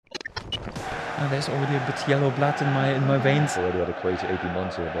there's already a bit yellow blood in my veins. Already had a crazy 18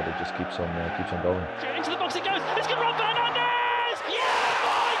 months here, but it just keeps on going. Into the box it goes. It's going to run Fernandez. Yeah,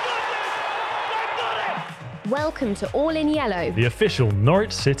 my goodness, they've got it. Welcome to All in Yellow, the official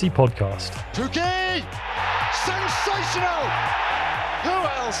Norwich City podcast. Touquet! Sensational!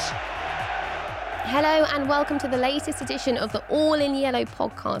 Who else? Hello and welcome to the latest edition of the All in Yellow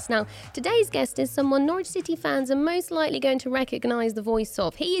podcast. Now, today's guest is someone Norwich City fans are most likely going to recognise the voice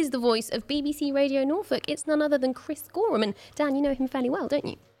of. He is the voice of BBC Radio Norfolk. It's none other than Chris Gorham. And Dan, you know him fairly well, don't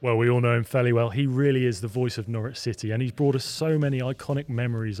you? Well, we all know him fairly well. He really is the voice of Norwich City, and he's brought us so many iconic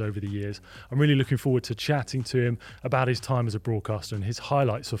memories over the years. I'm really looking forward to chatting to him about his time as a broadcaster and his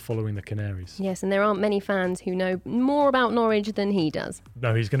highlights of following the Canaries. Yes, and there aren't many fans who know more about Norwich than he does.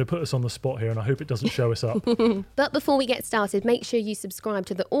 No, he's going to put us on the spot here, and I hope it doesn't show us up. But before we get started, make sure you subscribe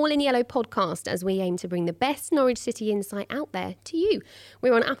to the All in Yellow podcast as we aim to bring the best Norwich City insight out there to you.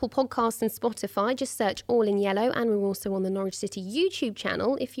 We're on Apple Podcasts and Spotify. Just search All in Yellow, and we're also on the Norwich City YouTube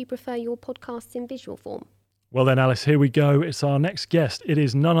channel if you prefer your podcasts in visual form. Well then, Alice, here we go. It's our next guest. It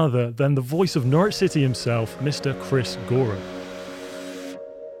is none other than the voice of Norwich City himself, Mr. Chris Gorham.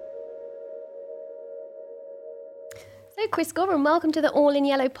 So, Chris Gorham, welcome to the All in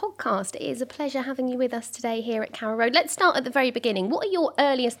Yellow podcast. It is a pleasure having you with us today here at Carrow Road. Let's start at the very beginning. What are your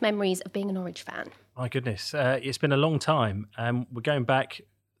earliest memories of being a Norwich fan? My goodness, it's been a long time. We're going back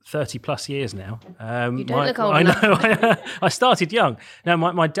 30 plus years now. You don't look old enough. I know. I started young. Now,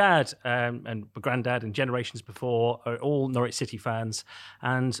 my dad and my granddad and generations before are all Norwich City fans.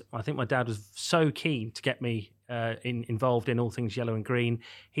 And I think my dad was so keen to get me involved in all things yellow and green.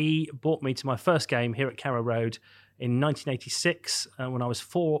 He brought me to my first game here at Carrow Road in 1986 when I was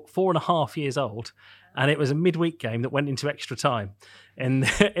four and a half years old. And it was a midweek game that went into extra time in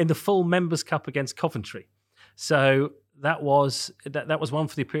the full Members' Cup against Coventry. So that was one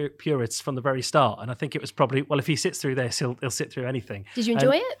for the purists from the very start, and I think it was probably, well, if he sits through this, he'll sit through anything. Did you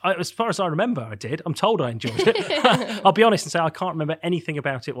enjoy it? As far as I remember, I did. I'm told I enjoyed it. I'll be honest and say I can't remember anything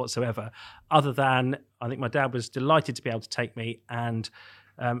about it whatsoever, other than I think my dad was delighted to be able to take me, and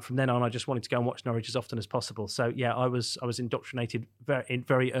from then on, I just wanted to go and watch Norwich as often as possible. So yeah, I was indoctrinated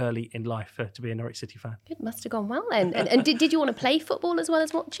very early in life to be a Norwich City fan. It must have gone well then. And did you want to play football as well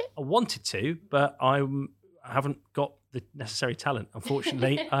as watch it? I wanted to, but I haven't got the necessary talent,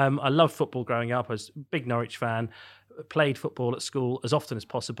 unfortunately. I loved football growing up. I was a big Norwich fan, played football at school as often as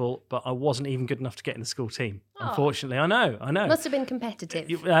possible, but I wasn't even good enough to get in the school team, unfortunately. I know. Must have been competitive.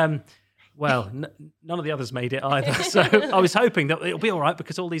 Well, none of the others made it either. So I was hoping that it'll be all right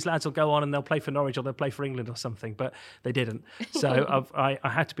because all these lads will go on and they'll play for Norwich or they'll play for England or something, but they didn't. So I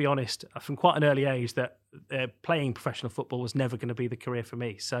had to be honest from quite an early age that playing professional football was never going to be the career for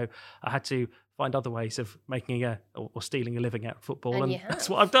me. So I had to find other ways of making or stealing a living out of football, and that's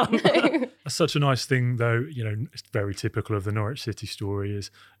what I've done. That's such a nice thing, though. You know, it's very typical of the Norwich City story.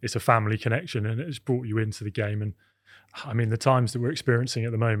 Is it's a family connection, and it's brought you into the game. And I mean, the times that we're experiencing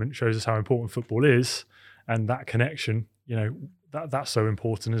at the moment shows us how important football is, and that connection. You know, that's so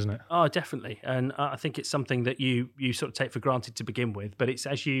important, isn't it? Oh, definitely. And I think it's something that you sort of take for granted to begin with. But it's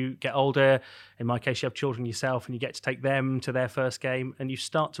as you get older, in my case, you have children yourself, and you get to take them to their first game, and you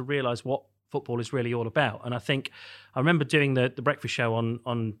start to realise what football is really all about. And I think I remember doing the breakfast show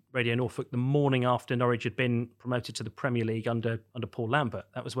on Radio Norfolk the morning after Norwich had been promoted to the Premier League under Paul Lambert.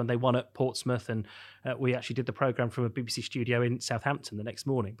 That was when they won at Portsmouth, and we actually did the programme from a BBC studio in Southampton the next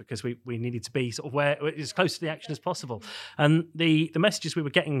morning because we needed to be sort of where as close to the action as possible. And the messages we were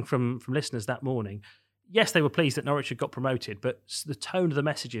getting from listeners that morning, yes, they were pleased that Norwich had got promoted, but the tone of the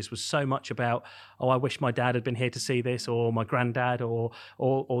messages was so much about, oh, I wish my dad had been here to see this, or my granddad, or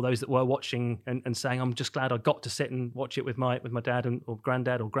those that were watching and saying, I'm just glad I got to sit and watch it with my dad or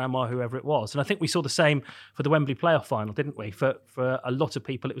granddad or grandma, whoever it was. And I think we saw the same for the Wembley playoff final, didn't we? For a lot of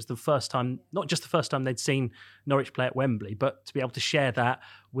people, it was the first time, not just the first time they'd seen Norwich play at Wembley, but to be able to share that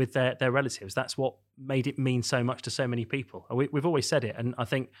with their relatives. That's what made it mean so much to so many people. We've always said it, and I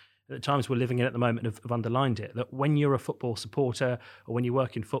think the times we're living in at the moment have underlined it, that when you're a football supporter or when you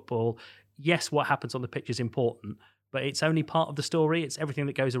work in football, yes, what happens on the pitch is important, but it's only part of the story. It's everything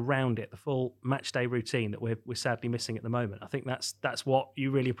that goes around it, the full match day routine that we're sadly missing at the moment. I think that's what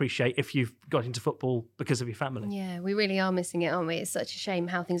you really appreciate if you've got into football because of your family. Yeah, we really are missing it, aren't we? It's such a shame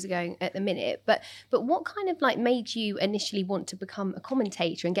how things are going at the minute. But what kind of made you initially want to become a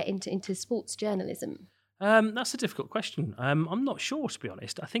commentator and get into sports journalism? That's a difficult question. I'm not sure, to be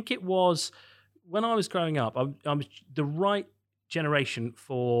honest. I think it was when I was growing up, I was the right generation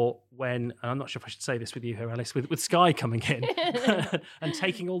for when, and I'm not sure if I should say this with you here, Alice, with Sky coming in and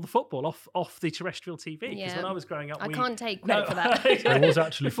taking all the football off the terrestrial TV. Because when I was growing up, I can't take credit for that. There was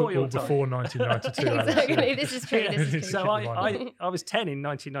actually Before your football time. before 1992. Alice. Exactly. This is true. This is true. So I was 10 in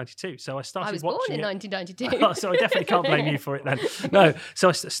 1992. So I started I was born watching in it. 1992. So I definitely can't blame you for it then. No, so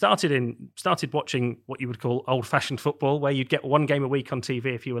I started watching what you would call old-fashioned football, where you'd get one game a week on TV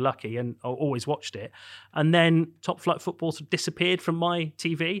if you were lucky, and I always watched it. And then top-flight football sort of disappeared from my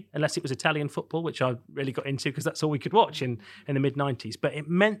TV, unless it was Italian football, which I really got into because that's all we could watch in the mid-90s. But it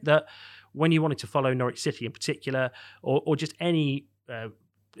meant that when you wanted to follow Norwich City in particular, or just any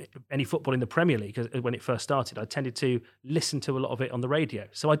football in the Premier League when it first started, I tended to listen to a lot of it on the radio.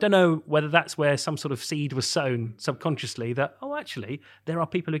 So I don't know whether that's where some sort of seed was sown subconsciously that, actually, there are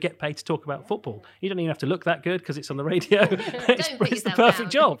people who get paid to talk about football. You don't even have to look that good because it's on the radio. It's the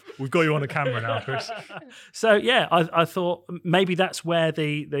perfect job. We've got you on the camera now, Chris. So, yeah, I thought maybe that's where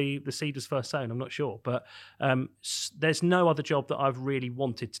the seed was first sown. I'm not sure. But there's no other job that I've really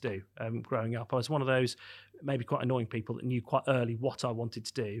wanted to do growing up. I was one of those maybe quite annoying people that knew quite early what I wanted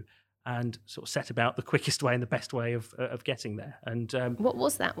to do and sort of set about the quickest way and the best way of getting there. And what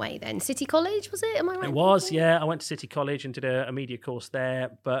was that way then? City College, was it? Am I right? It was, yeah. I went to City College and did a media course there,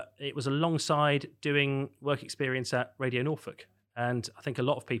 but it was alongside doing work experience at Radio Norfolk. And I think a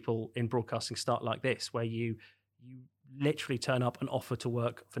lot of people in broadcasting start like this, where you literally turn up and offer to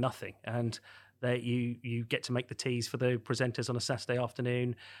work for nothing. And that you get to make the teas for the presenters on a Saturday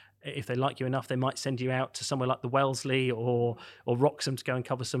afternoon. If they like you enough, they might send you out to somewhere like the Wellesley or Wroxham to go and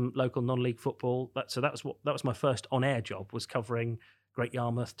cover some local non-league football. So that was my first on-air job, was covering Great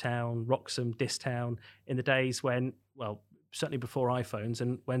Yarmouth Town, Wroxham, Distown, in the days when, well, certainly before iPhones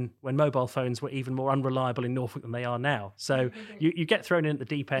and when mobile phones were even more unreliable in Norfolk than they are now. So you get thrown in at the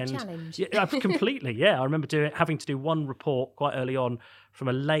deep end. Challenge. Yeah, completely, yeah. I remember having to do one report quite early on from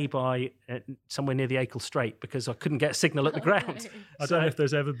a lay-by somewhere near the Acle Strait because I couldn't get a signal at the ground. I don't know if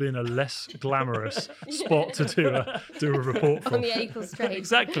there's ever been a less glamorous spot to do a report from. On the Acle Strait.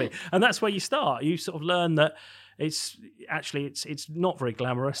 Exactly. And that's where you start. You sort of learn that it's not very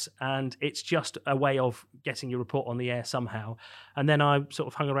glamorous, and it's just a way of getting your report on the air somehow. And then I sort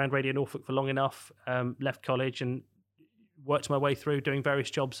of hung around Radio Norfolk for long enough, left college and worked my way through doing various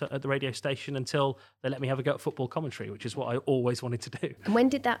jobs at the radio station until they let me have a go at football commentary, which is what I always wanted to do. And when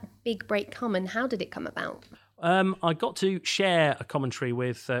did that big break come, and how did it come about? I got to share a commentary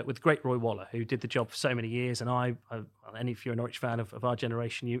with the great Roy Waller, who did the job for so many years. And and if you're a Norwich fan of our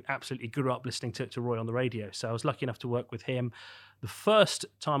generation, you absolutely grew up listening to Roy on the radio. So I was lucky enough to work with him. The first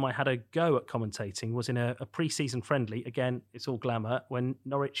time I had a go at commentating was in a pre-season friendly. Again, it's all glamour, when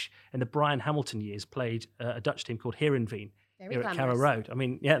Norwich in the Brian Hamilton years played a Dutch team called Heerenveen. Very Here at glamorous. Carrow Road. I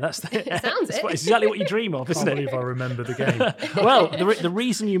mean, yeah, that's Sounds it. it's exactly what you dream of, I isn't can't it? believe I remember the game. Well, the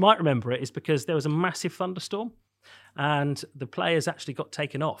reason you might remember it is because there was a massive thunderstorm, and the players actually got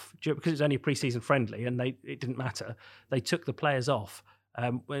taken off because it was only a pre-season friendly, and it didn't matter. They took the players off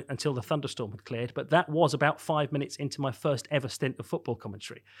until the thunderstorm had cleared. But that was about 5 minutes into my first ever stint of football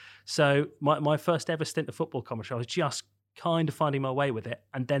commentary. So my first ever stint of football commentary, I was just kind of finding my way with it,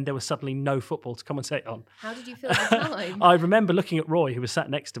 and then there was suddenly no football to commentate on. How did you feel at the time? I remember looking at Roy, who was sat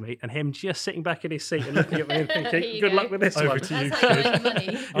next to me, and him just sitting back in his seat and looking at me and thinking, good luck with this Over one. to you, That's how you kid. earn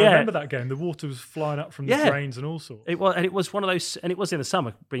money. I remember that game. The water was flying up from the Yeah. drains and all sorts. It was one of those, and it was in the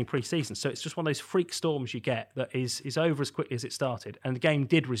summer, being pre-season, so it's just one of those freak storms you get that is over as quickly as it started. And the game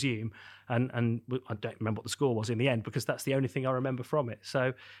did resume, and I don't remember what the score was in the end, because that's the only thing I remember from it.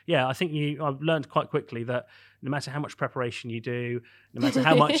 So yeah, I think I've learned quite quickly that no matter how much preparation you do, no matter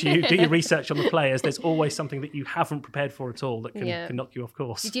how much you do your research on the players, there's always something that you haven't prepared for at all that can knock you off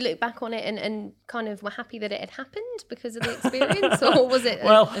course. Did you look back on it and kind of were happy that it had happened because of the experience, or was it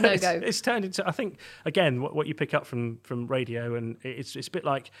Well, a no-go? it's turned into, I think, again, what you pick up from radio, and it's a bit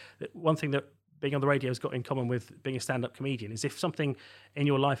like one thing that being on the radio has got in common with being a stand-up comedian is if something in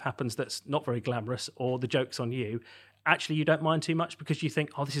your life happens that's not very glamorous, or the joke's on you, actually you don't mind too much because you think,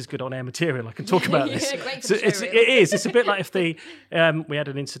 oh, this is good on-air material, I can talk about this. Great for So the it showreel. is. It's a bit like if we had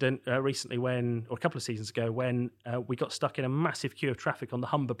an incident recently or a couple of seasons ago, when we got stuck in a massive queue of traffic on the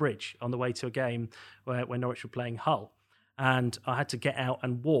Humber Bridge on the way to a game where Norwich were playing Hull. And I had to get out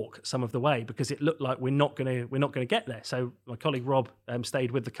and walk some of the way because it looked like we're not going to get there. So my colleague Rob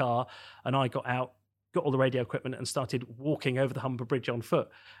stayed with the car, and I got out got all the radio equipment and started walking over the Humber Bridge on foot.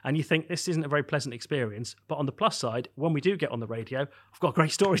 And you think this isn't a very pleasant experience. But on the plus side, when we do get on the radio, I've got a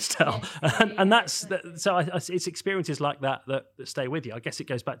great story to tell. And it's experiences like that stay with you. I guess it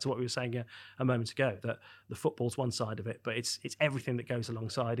goes back to what we were saying a moment ago, that the football's one side of it, but it's everything that goes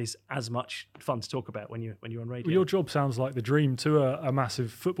alongside is as much fun to talk about when you're on radio. Well, your job sounds like the dream to a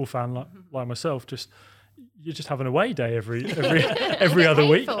massive football fan like myself. You just have an away day every other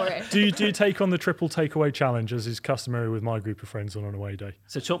week. Do you take on the triple takeaway challenge, as is customary with my group of friends on an away day?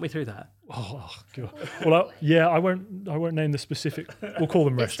 So talk me through that. Oh God. Well, I won't name the specific. We'll call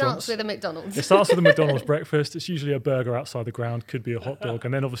them restaurants. It starts with a McDonald's. It starts with a McDonald's breakfast. It's usually a burger outside the ground, could be a hot dog,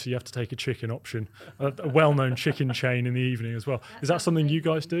 and then obviously you have to take a chicken option, a well-known chicken chain in the evening as well. Is that something you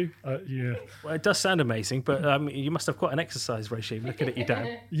guys do? Yeah. Well, it does sound amazing, but you must have quite an exercise regime. Looking at you,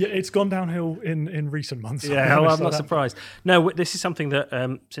 Dan. Yeah, it's gone downhill in recent months. Yeah, well, I'm not surprised. No, this is something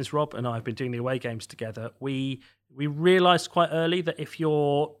that since Rob and I have been doing the away games together, we realised quite early that if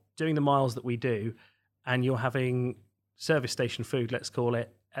you're doing the miles that we do and you're having service station food, let's call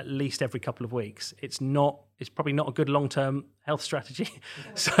it, at least every couple of weeks, it's probably not a good long-term health strategy.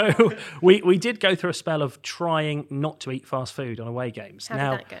 So we did go through a spell of trying not to eat fast food on away games.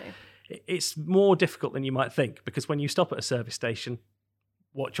 How did that go? It's more difficult than you might think, because when you stop at a service station,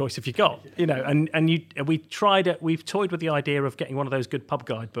 what choice have you got? We've toyed with the idea of getting one of those good pub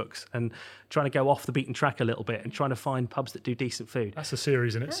guide books and trying to go off the beaten track a little bit and trying to find pubs that do decent food. That's a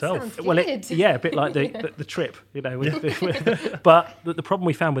series in itself. Well, a bit like the trip, But the problem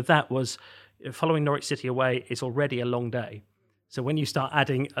we found with that was following Norwich City away is already a long day. So when you start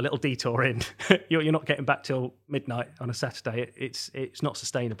adding a little detour in, you're not getting back till midnight on a Saturday. It's not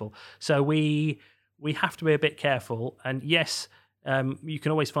sustainable. So we have to be a bit careful. And yes, you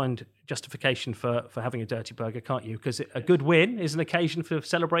can always find justification for having a dirty burger, can't you? Because a good win is an occasion for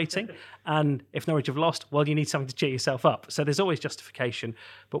celebrating. And if Norwich have lost, well, you need something to cheer yourself up. So there's always justification.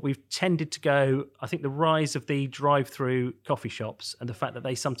 But we've tended to go, I think the rise of the drive-through coffee shops and the fact that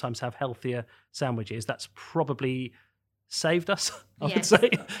they sometimes have healthier sandwiches, that's probably saved us, I would say.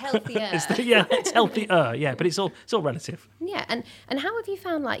 Healthier. It's healthier, yeah, but it's all relative. Yeah, and how have you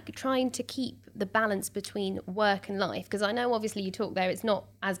found trying to keep the balance between work and life? Because I know obviously you talk there, it's not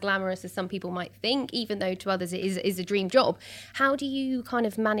as glamorous as some people might think, even though to others it is a dream job. How do you kind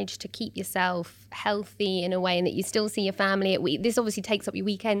of manage to keep yourself healthy in a way and that you still see your family at week? This obviously takes up your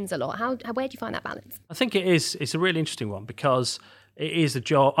weekends a lot. Where do you find that balance? I think it's a really interesting one, because it is a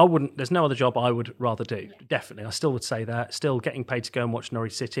job. There's no other job I would rather do. Definitely. I still would say that. Still getting paid to go and watch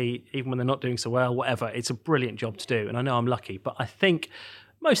Norwich City, even when they're not doing so well, whatever. It's a brilliant job to do. And I know I'm lucky, but I think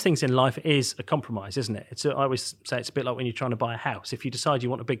most things in life is a compromise, isn't it? I always say it's a bit like when you're trying to buy a house. If you decide you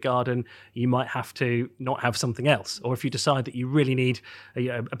want a big garden, you might have to not have something else. Or if you decide that you really need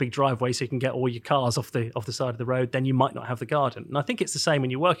a big driveway so you can get all your cars off the side of the road, then you might not have the garden. And I think it's the same in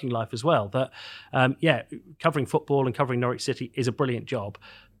your working life as well, that, covering football and covering Norwich City is a brilliant job.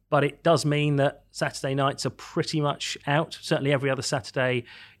 But it does mean that Saturday nights are pretty much out. Certainly every other Saturday,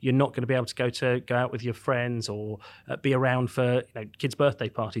 you're not going to be able to go out with your friends or be around for kids' birthday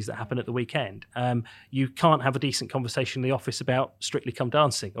parties that happen at the weekend. You can't have a decent conversation in the office about Strictly Come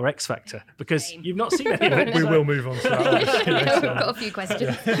Dancing or X Factor because you've not seen any of it. We will move on to that. We've got a few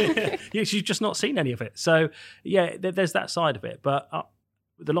questions. Yes, you've just not seen any of it. So, yeah, there's that side of it. But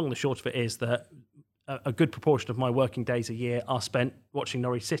the long and the short of it is that a good proportion of my working days a year are spent watching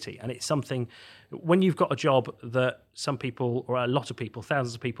Norwich City. And it's something, when you've got a job that some people, or a lot of people,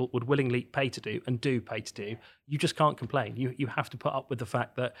 thousands of people would willingly pay to do and do pay to do, you just can't complain. You have to put up with the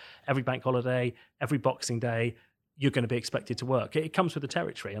fact that every bank holiday, every Boxing Day, you're going to be expected to work. It comes with the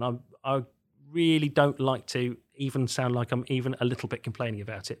territory. And I really don't like to even sound like I'm even a little bit complaining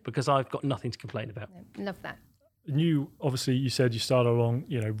about it, because I've got nothing to complain about. Love that. You said you started along,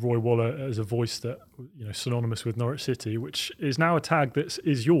 Roy Waller as a voice that, synonymous with Norwich City, which is now a tag that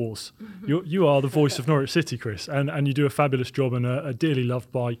is yours. You are the voice of Norwich City, Chris, and you do a fabulous job and are dearly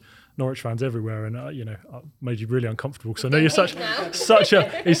loved by Norwich fans everywhere. And I made you really uncomfortable because I know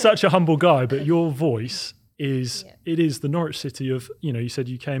you're such a humble guy, but your voice is the Norwich City of, you said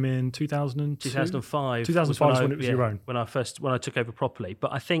you came in 2005. 2005 is when it was your own. When I took over properly,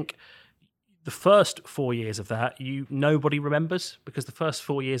 but I think the first 4 years of that, nobody remembers, because the first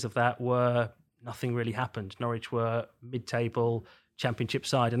 4 years of that were nothing really happened. Norwich were mid-table championship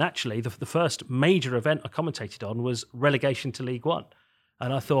side, and actually the first major event I commentated on was relegation to League One.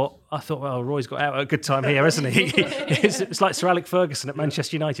 And I thought, well, Roy's got out at a good time here, hasn't he? It's like Sir Alec Ferguson at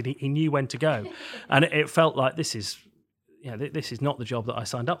Manchester United. He knew when to go, and it felt like this is this is not the job that I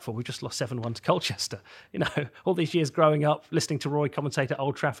signed up for. We just lost 7-1 to Colchester. All these years growing up, listening to Roy commentate at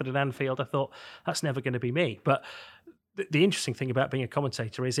Old Trafford and Anfield, I thought, that's never going to be me. But the interesting thing about being a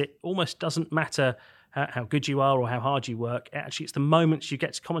commentator is it almost doesn't matter how good you are or how hard you work. Actually, it's the moments you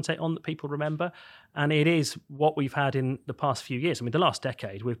get to commentate on that people remember. And it is what we've had in the past few years. I mean, the last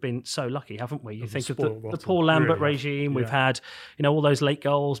decade, we've been so lucky, haven't we? You think of the Paul Lambert regime. We've had, all those late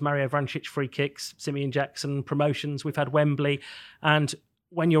goals, Mario Vrancic free kicks, Simeon Jackson promotions. We've had Wembley. And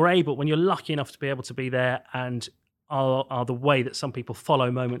when you're lucky enough to be able to be there and are the way that some people follow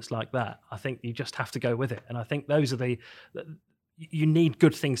moments like that, I think you just have to go with it. And I think those are you need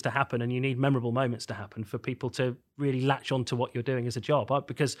good things to happen and you need memorable moments to happen for people to really latch on to what you're doing as a job.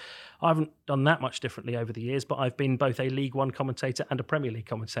 Because I haven't done that much differently over the years, but I've been both a League One commentator and a Premier League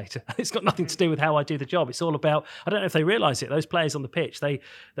commentator. It's got nothing to do with how I do the job. It's all about, I don't know if they realise it, those players on the pitch, they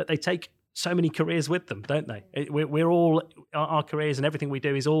take so many careers with them, don't they? We're all, our careers and everything we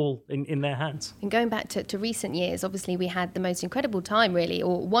do is all in their hands. And going back to recent years, obviously we had the most incredible time really,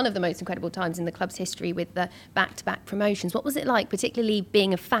 or one of the most incredible times in the club's history with the back-to-back promotions. What was it like, particularly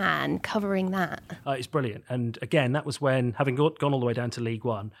being a fan, covering that? It's brilliant. And again, that was when, having gone all the way down to League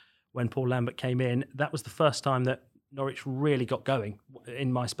One, when Paul Lambert came in, that was the first time that Norwich really got going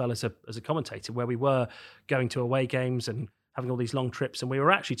in my spell as a commentator, where we were going to away games and having all these long trips, and we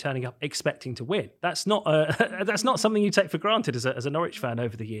were actually turning up expecting to win. That's not something you take for granted as a Norwich fan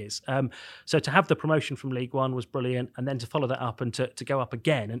over the years. So to have the promotion from League One was brilliant, and then to follow that up and to go up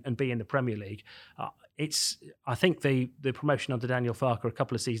again and be in the Premier League, I think the promotion under Daniel Farke a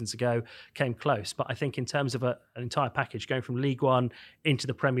couple of seasons ago came close, but I think in terms of an entire package, going from League One into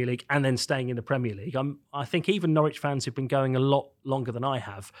the Premier League and then staying in the Premier League, I think even Norwich fans who've been going a lot longer than I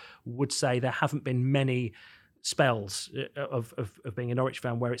have would say there haven't been many spells of being a Norwich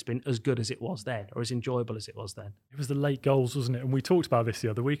fan where it's been as good as it was then, or as enjoyable as it was then. It was the late goals, wasn't it? And we talked about this the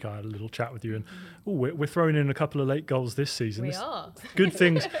other week. I had a little chat with you, and we're throwing in a couple of late goals this season. We are. Good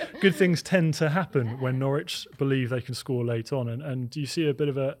things tend to happen when Norwich believe they can score late on. And do you see a bit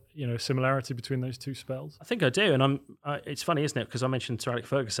of a similarity between those two spells? I think I do, and it's funny, isn't it? Because I mentioned Sir Alex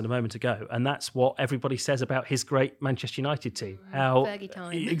Ferguson a moment ago, and that's what everybody says about his great Manchester United team. How Fergie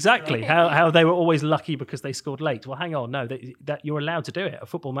time. Exactly. how they were always lucky because they scored late. Well, hang on, no, that you're allowed to do it. A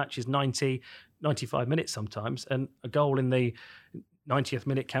football match is 90, 95 minutes sometimes, and a goal in the 90th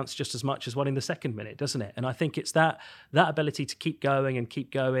minute counts just as much as one in the second minute, doesn't it? And I think it's that ability to keep going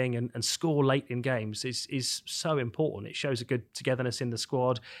and score late in games is so important. It shows a good togetherness in the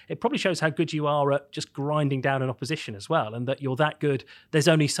squad. It probably shows how good you are at just grinding down an opposition as well, and that you're that good. There's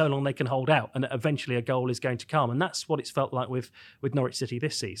only so long they can hold out, and eventually a goal is going to come. And that's what it's felt like with Norwich City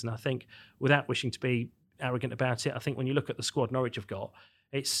this season. I think, without wishing to be arrogant about it, I think when you look at the squad Norwich have got,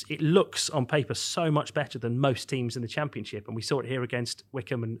 it looks on paper so much better than most teams in the Championship, and we saw it here against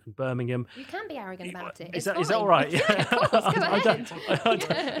Wickham and Birmingham. You can be arrogant about it. Is that all right? Yeah, of course. Go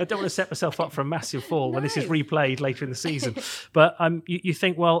ahead. I don't want to set myself up for a massive fall when this is replayed later in the season. But you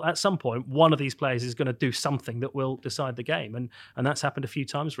think, well, at some point, one of these players is going to do something that will decide the game, and that's happened a few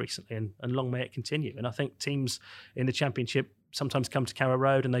times recently, and long may it continue. And I think teams in the Championship sometimes come to Carrow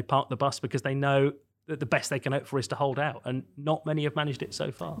Road and they park the bus because they know that the best they can hope for is to hold out, and not many have managed it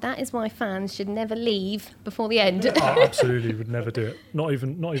so far. That is why fans should never leave before the end. I absolutely would never do it. Not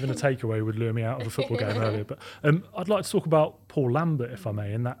even a takeaway would lure me out of a football game earlier. But I'd like to talk about Paul Lambert, if I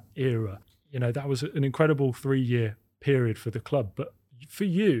may, in that era. That was an incredible 3-year period for the club. But for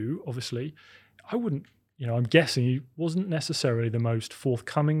you, obviously, I wouldn't. I'm guessing he wasn't necessarily the most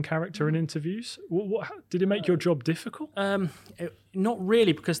forthcoming character in interviews. Did it make your job difficult? Not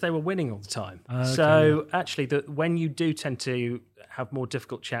really, because they were winning all the time. Okay. So actually, when you do tend to have more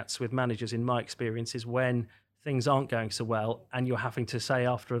difficult chats with managers, in my experience, is when things aren't going so well and you're having to say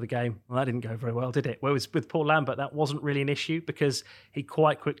after the game, well, that didn't go very well, did it? Whereas with Paul Lambert, that wasn't really an issue because he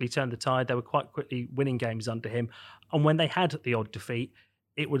quite quickly turned the tide. They were quite quickly winning games under him. And when they had the odd defeat,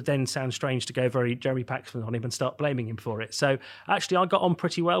 it would then sound strange to go very Jeremy Paxman on him and start blaming him for it. So actually, I got on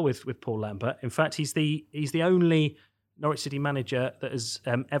pretty well with Paul Lambert. In fact, he's the only Norwich City manager that has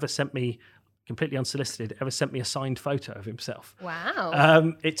ever sent me, completely unsolicited, a signed photo of himself.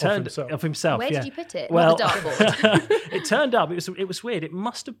 Wow. Of himself. Where yeah. did you put it? Well, Not the dartboard. It turned up. It was weird. It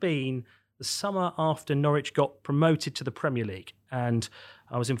must have been the summer after Norwich got promoted to the Premier League, and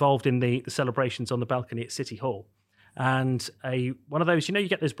I was involved in the celebrations on the balcony at City Hall. And one of those, you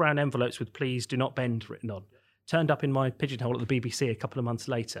get those brown envelopes with "Please do not bend" written on, turned up in my pigeonhole at the BBC a couple of months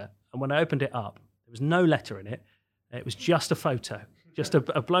later. And when I opened it up, there was no letter in it. It was just a photo, just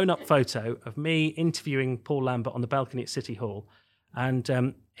a blown up photo of me interviewing Paul Lambert on the balcony at City Hall.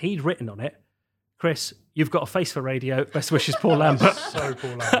 And he'd written on it, Chris, you've got a face for radio. Best wishes, Paul Lambert. So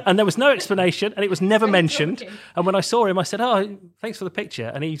Paul Lambert. And there was no explanation, and it was never mentioned. And when I saw him, I said, "Oh, thanks for the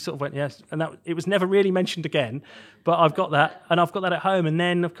picture." And he sort of went, "Yes." And it was never really mentioned again. But I've got that, and I've got that at home. And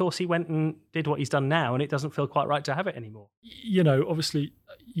then, of course, he went and did what he's done now, and it doesn't feel quite right to have it anymore. You know, obviously,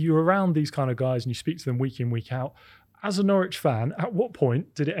 you're around these kind of guys, and you speak to them week in, week out. As a Norwich fan, at what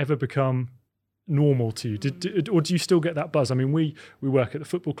point did it ever become normal to you? Or do you still get that buzz? I mean, we work at the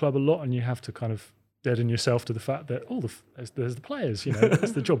football club a lot, and you have to kind of deaden yourself to the fact that there's the players, you know,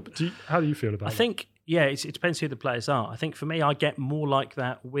 that's the job. How do you feel about it? I think, yeah, it depends who the players are. I think for me, I get more like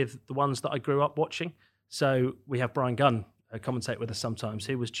that with the ones that I grew up watching. So we have Brian Gunn commentate with us sometimes,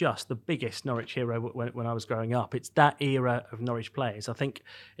 who was just the biggest Norwich hero when I was growing up. It's that era of Norwich players. I think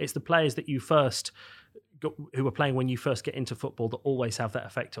it's the players that you first who were playing when you first get into football that always have that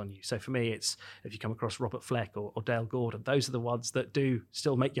effect on you. So for me, it's if you come across Robert Fleck or Dale Gordon, those are the ones that do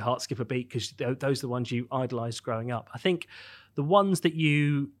still make your heart skip a beat because those are the ones you idolised growing up. I think the ones that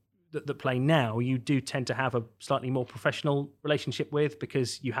that play now, you do tend to have a slightly more professional relationship with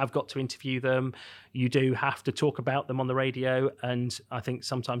because you have got to interview them. You do have to talk about them on the radio, and I think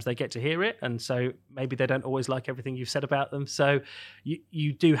sometimes they get to hear it, and so maybe they don't always like everything you've said about them. So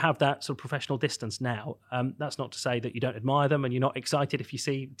you do have that sort of professional distance now. That's not to say that you don't admire them and you're not excited if you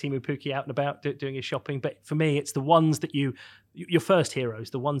see Timu Pukki out and about doing his shopping, but for me, it's the ones that your first heroes,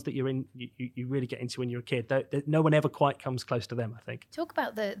 the ones that you really get into when you're a kid. No one ever quite comes close to them, I think. Talk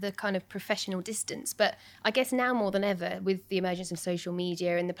about the kind of professional distance, but I guess now more than ever with the emergence of social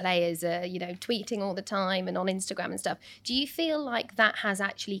media and the players are, tweeting all the time and on Instagram and stuff, do you feel like that has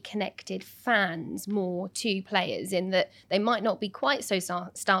actually connected fans more to players in that they might not be quite so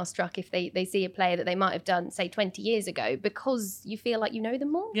starstruck if they see a player that they might have done, say, 20 years ago because you feel like you know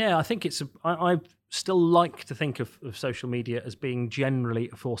them more? Yeah, I think I still like to think of social media as being generally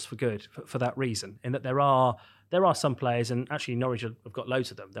a force for good for that reason, in that there are some players, and actually Norwich have got loads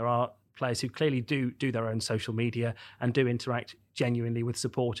of them. There are players who clearly do their own social media and do interact genuinely with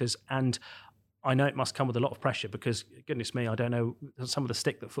supporters, and I know it must come with a lot of pressure because, goodness me, I don't know some of the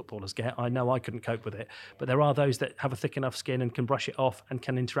stick that footballers get. I know I couldn't cope with it. But there are those that have a thick enough skin and can brush it off and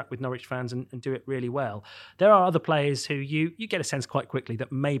can interact with Norwich fans and do it really well. There are other players who you get a sense quite quickly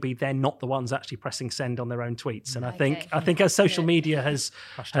that maybe they're not the ones actually pressing send on their own tweets. And I think as social media has...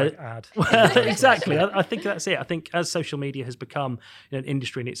 #ad. Well, exactly. I think that's it. I think as social media has become an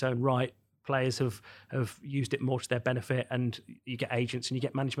industry in its own right, players have used it more to their benefit, and you get agents and you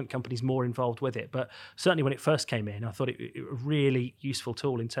get management companies more involved with it. But certainly when it first came in, I thought it a really useful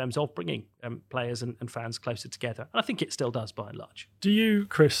tool in terms of bringing players and fans closer together. And I think it still does by and large. Do you,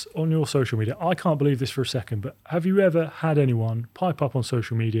 Chris, on your social media, I can't believe this for a second, but have you ever had anyone pipe up on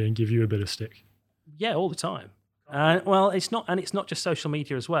social media and give you a bit of stick? Yeah, all the time. Well, it's not just social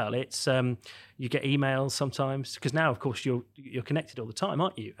media as well. It's you get emails sometimes because now, of course, you're connected all the time,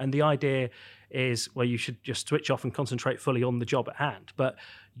 aren't you? And the idea is, well, you should just switch off and concentrate fully on the job at hand. But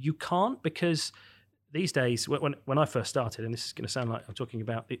you can't, because these days, when I first started, and this is going to sound like I'm talking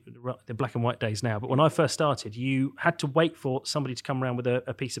about the black and white days now, but when I first started, you had to wait for somebody to come around with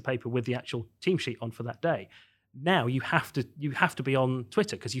a piece of paper with the actual team sheet on for that day. Now you have to be on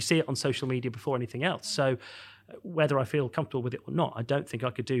Twitter because you see it on social media before anything else. So whether I feel comfortable with it or not, I don't think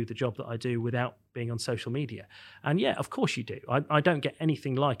I could do the job that I do without being on social media. And yeah, of course you do. I don't get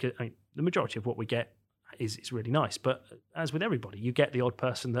anything like it. I mean, the majority of what we get is really nice. But as with everybody, you get the odd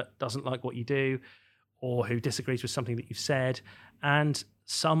person that doesn't like what you do or who disagrees with something that you've said. And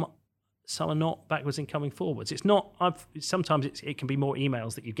some are not backwards in coming forwards. It's not. Sometimes it can be more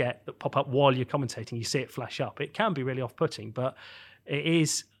emails that you get that pop up while you're commentating. You see it flash up. It can be really off-putting, but it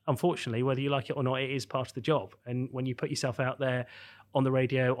is, unfortunately, whether you like it or not, it is part of the job. And when you put yourself out there on the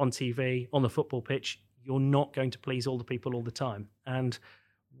radio, on TV, on the football pitch, you're not going to please all the people all the time. And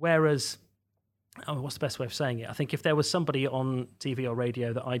whereas, what's the best way of saying it? I think if there was somebody on TV or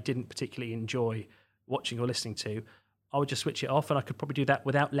radio that I didn't particularly enjoy watching or listening to, I would just switch it off, and I could probably do that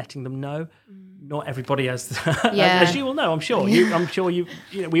without letting them know. Not everybody has, as you will know, I'm sure. We all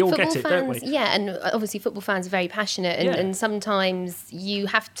football get it, fans, don't we? Yeah, and obviously football fans are very passionate, and sometimes you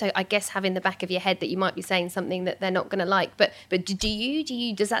have to, I guess, have in the back of your head that you might be saying something that they're not going to like. But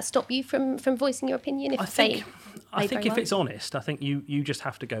does that stop you from voicing your opinion? I think if it's honest, I think you just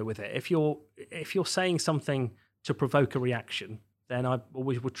have to go with it. If you're saying something to provoke a reaction, then I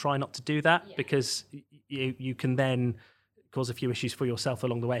always would try not to do that because you can then cause a few issues for yourself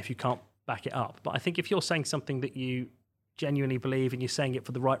along the way if you can't back it up. But I think if you're saying something that you genuinely believe and you're saying it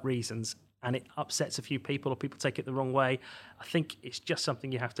for the right reasons and it upsets a few people or people take it the wrong way, I think it's just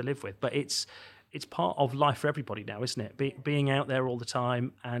something you have to live with. But it's part of life for everybody now, isn't it? Being out there all the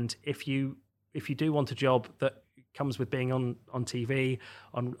time, and if you if you do want a job that comes with being on TV,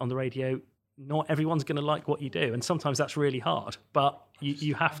 on the radio, not everyone's going to like what you do, and sometimes that's really hard. But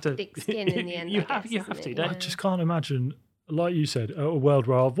you have to thick skin in the end. you have to. Don't I just can't imagine, like you said, a world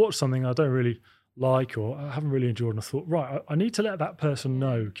where I've watched something I don't really like or I haven't really enjoyed, and I thought, right, I need to let that person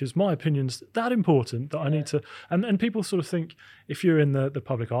know because my opinion's that important that I need to. And people sort of think if you're in the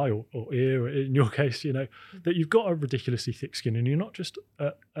public eye or ear, in your case, you know, that you've got a ridiculously thick skin and you're not just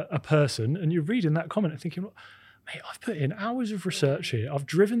a person. And you're reading that comment and thinking, mate, I've put in hours of research here. I've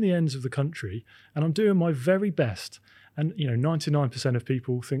driven the ends of the country and I'm doing my very best. And, you know, 99% of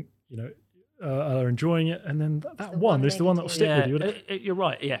people think, you know, are enjoying it, and then that one is the one that will stick with you. You're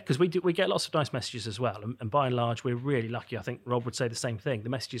right, yeah, because we get lots of nice messages as well, and by and large, we're really lucky. I think Rob would say the same thing. The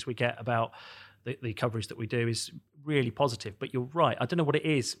messages we get about the coverage that we do is really positive. But you're right. I don't know what it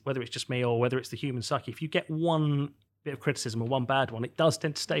is, whether it's just me or whether it's the human psyche. If you get one bit of criticism or one bad one, it does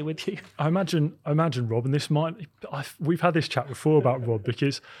tend to stay with you. I imagine, Rob, and we've had this chat before about Rob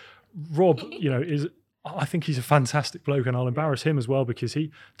because Rob, you know, I think he's a fantastic bloke, and I'll embarrass him as well because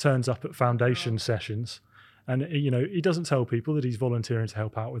he turns up at foundation sessions and, you know, he doesn't tell people that he's volunteering to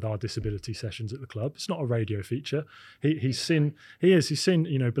help out with our disability sessions at the club. It's not a radio feature. He's seen,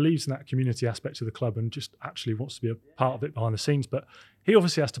 you know, believes in that community aspect of the club and just actually wants to be a part of it behind the scenes. But he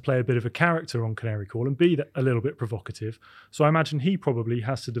obviously has to play a bit of a character on Canary Call and be a little bit provocative. So I imagine he probably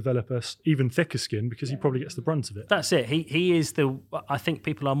has to develop a even thicker skin because he probably gets the brunt of it. That's it. He is I think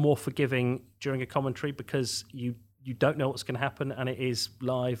people are more forgiving during a commentary because you don't know what's going to happen and it is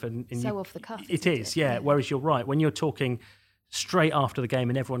live and so off the cuff. It is, yeah. Whereas you're right, when you're talking straight after the game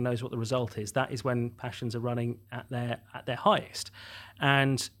and everyone knows what the result is, that is when passions are running at their highest.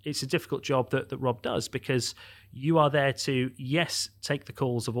 And it's a difficult job that Rob does because you are there to, yes, take the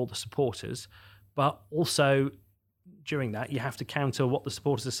calls of all the supporters, but also during that you have to counter what the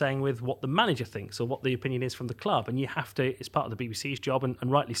supporters are saying with what the manager thinks or what the opinion is from the club. And you have to, it's part of the BBC's job,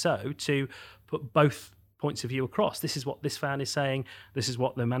 and rightly so, to put both points of view across. This is what this fan is saying. This is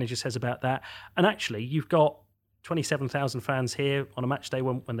what the manager says about that. And actually, you've got 27,000 fans here on a match day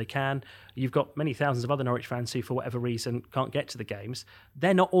when they can. You've got many thousands of other Norwich fans who, for whatever reason, can't get to the games.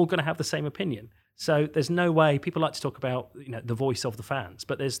 They're not all going to have the same opinion. So there's no way, people like to talk about, you know, the voice of the fans,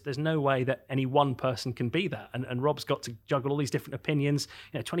 but there's no way that any one person can be that. And Rob's got to juggle all these different opinions,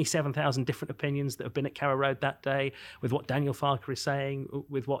 you know, 27,000 different opinions that have been at Carrow Road that day, with what Daniel Farke is saying,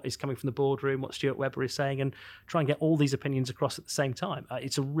 with what is coming from the boardroom, what Stuart Webber is saying, and try and get all these opinions across at the same time.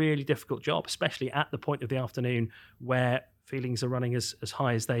 It's a really difficult job, especially at the point of the afternoon where feelings are running as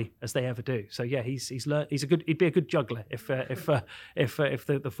high as they ever do. So yeah, he's learned. He'd be a good juggler if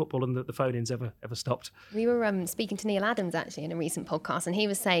the football and the phone-ins ever stopped. We were speaking to Neil Adams actually in a recent podcast, and he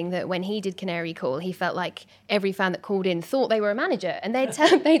was saying that when he did Canary Call, he felt like every fan that called in thought they were a manager, and they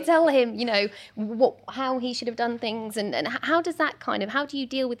tell him, you know, how he should have done things, and how do you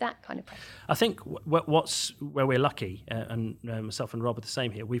deal with that kind of pressure? I think where we're lucky, and myself and Rob are the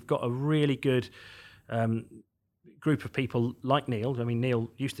same here. We've got a really good group of people like Neil. I mean,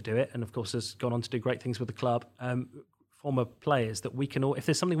 Neil used to do it and of course has gone on to do great things with the club. Former players that we can all, if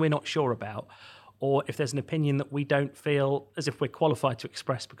there's something we're not sure about, or if there's an opinion that we don't feel as if we're qualified to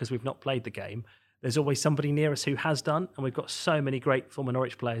express because we've not played the game, there's always somebody near us who has done. And we've got so many great former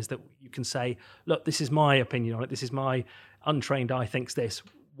Norwich players that you can say, look, this is my opinion on it. This is my untrained eye thinks this.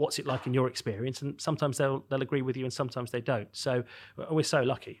 What's it like in your experience? And sometimes they'll agree with you and sometimes they don't. So we're so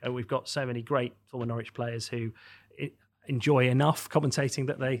lucky. We've got so many great former Norwich players who enjoy enough commentating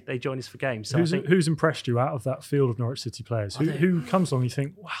that they join us for games. So who's impressed you out of that field of Norwich City players? Who comes along and you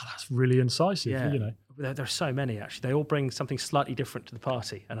think, wow, that's really incisive, you know? There are so many, actually. They all bring something slightly different to the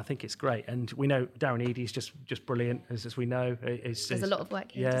party, and I think it's great. And we know Darren Eadie's just brilliant, as we know. There's a lot of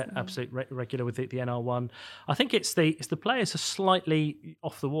work here. Yeah, absolutely regular with the NR1. I think it's the players are slightly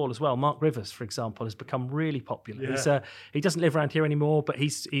off the wall as well. Mark Rivers, for example, has become really popular. Yeah. He doesn't live around here anymore, but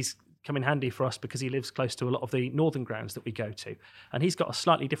he's come in handy for us because he lives close to a lot of the northern grounds that we go to, and he's got a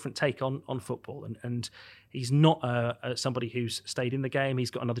slightly different take on football, and he's not somebody who's stayed in the game. He's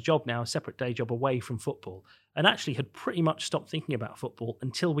got another job now, a separate day job away from football, and actually had pretty much stopped thinking about football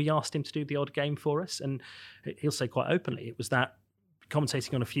until we asked him to do the odd game for us. And he'll say quite openly it was that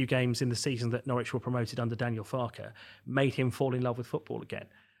commentating on a few games in the season that Norwich were promoted under Daniel Farke made him fall in love with football again.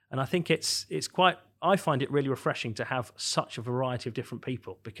 And I think it's quite, I find it really refreshing to have such a variety of different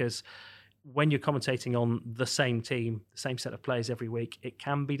people, because when you're commentating on the same team, the same set of players every week, it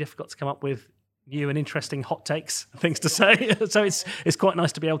can be difficult to come up with new and interesting hot takes, things to say. So it's quite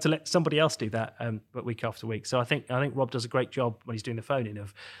nice to be able to let somebody else do that, but week after week. So I think Rob does a great job when he's doing the phone-in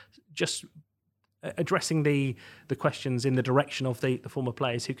of just addressing the questions in the direction of the former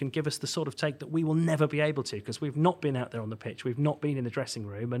players who can give us the sort of take that we will never be able to, because we've not been out there on the pitch, we've not been in the dressing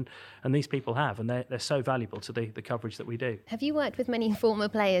room, and these people have, and they're so valuable to the coverage that we do. Have you worked with many former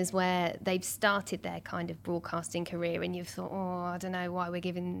players where they've started their kind of broadcasting career and you've thought, I don't know why we're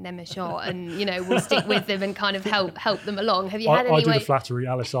giving them a shot, and we'll stick with them and kind of help them along? Have you had any? I do the flattery.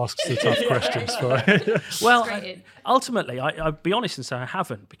 Alice asks the tough questions for it. Well, ultimately, I'll be honest and say I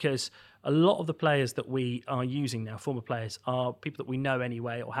haven't, because a lot of the players that we are using now, former players, are people that we know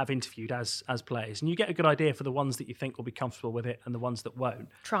anyway or have interviewed as players. And you get a good idea for the ones that you think will be comfortable with it and the ones that won't.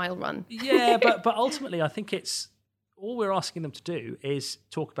 Trial run. Yeah, but ultimately I think it's all we're asking them to do is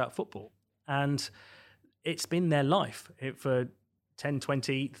talk about football. And it's been their life for 10,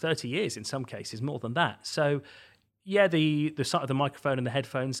 20, 30 years in some cases, more than that. So, yeah, the sight of the microphone and the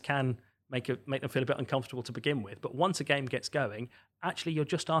headphones can make them feel a bit uncomfortable to begin with. But once a game gets going, actually you're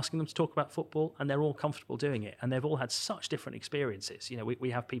just asking them to talk about football, and they're all comfortable doing it. And they've all had such different experiences.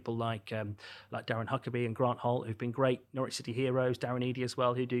 We have people like Darren Huckabee and Grant Holt, who've been great Norwich City heroes, Darren Eadie as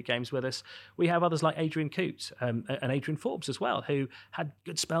well, who do games with us. We have others like Adrian Coote and Adrian Forbes as well, who had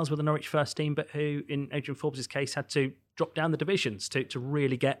good spells with the Norwich first team, but who, in Adrian Forbes' case, had to drop down the divisions to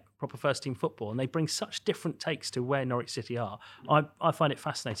really get proper first team football. And they bring such different takes to where Norwich City are. I find it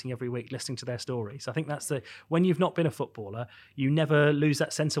fascinating every week listening to their stories. I think that's when you've not been a footballer, you never lose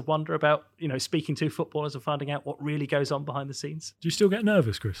that sense of wonder about, speaking to footballers and finding out what really goes on behind the scenes. Do you still get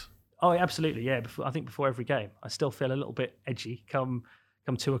nervous, Chris? Oh, absolutely, yeah. I think before every game, I still feel a little bit edgy come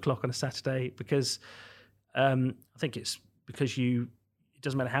 2:00 on a Saturday, because I think it's because it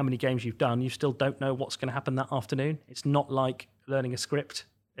doesn't matter how many games you've done, you still don't know what's going to happen that afternoon. It's not like learning a script.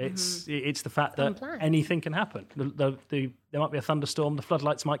 It's the fact that anything can happen. There might be a thunderstorm, the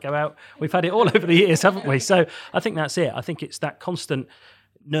floodlights might go out. We've had it all over the years, haven't we? So I think that's it. I think it's that constant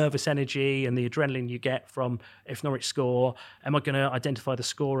nervous energy and the adrenaline you get from, if Norwich score, am I going to identify the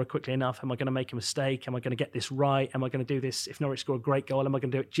scorer quickly enough? Am I going to make a mistake? Am I going to get this right? Am I going to do this? If Norwich score a great goal, am I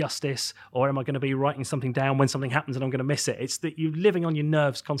going to do it justice? Or am I going to be writing something down when something happens and I'm going to miss it? It's that you're living on your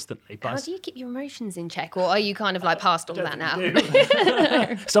nerves constantly. How do you keep your emotions in check? Or are you kind of like past all that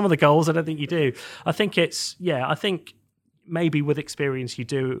now? Some of the goals, I don't think you do. I think I think maybe with experience I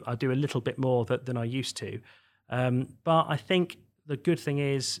do a little bit more than I used to. But I think the good thing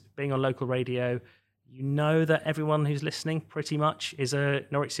is, being on local radio, you know that everyone who's listening pretty much is a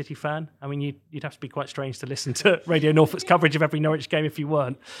Norwich City fan. I mean, you'd have to be quite strange to listen to Radio Norfolk's coverage of every Norwich game if you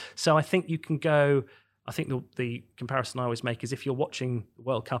weren't. So I think you can go. I think the comparison I always make is if you're watching the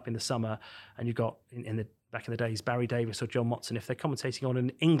World Cup in the summer and you've got back in the days Barry Davis or John Motson, if they're commentating on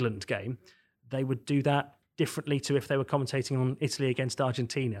an England game, they would do that differently to if they were commentating on Italy against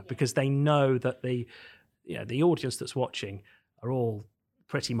Argentina, because they know that the audience that's watching are all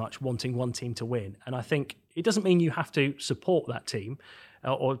pretty much wanting one team to win. And I think it doesn't mean you have to support that team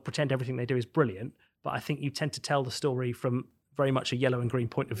or pretend everything they do is brilliant, but I think you tend to tell the story from very much a yellow and green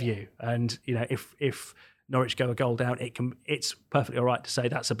point of view. And if Norwich go a goal down, it's perfectly all right to say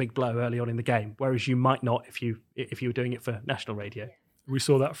that's a big blow early on in the game, whereas you might not if you were doing it for national radio. We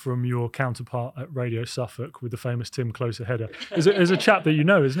saw that from your counterpart at Radio Suffolk with the famous Tim Closer header. There's a chap that you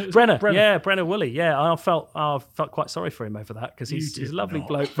know, isn't it? Brenner Woolley. Yeah, I felt quite sorry for him over that, because he's a lovely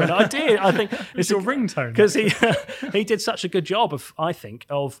bloke. Brenner. I did. I think it's your ringtone, because he did such a good job of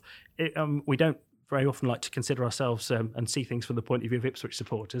it. We don't very often like to consider ourselves and see things from the point of view of Ipswich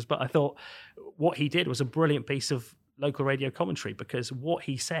supporters, but I thought what he did was a brilliant piece of local radio commentary, because what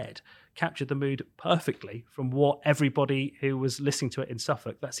he said captured the mood perfectly from what everybody who was listening to it in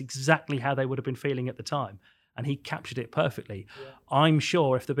Suffolk, that's exactly how they would have been feeling at the time. And he captured it perfectly. Yeah. I'm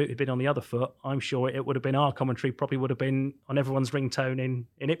sure if the boot had been on the other foot, I'm sure it would have been our commentary, probably would have been on everyone's ringtone in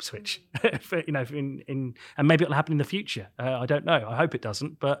Ipswich. And maybe it'll happen in the future. I don't know. I hope it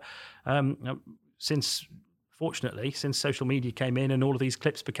doesn't. But Fortunately, since social media came in and all of these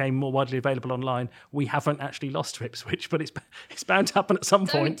clips became more widely available online, we haven't actually lost to Ipswich, but it's bound to happen at some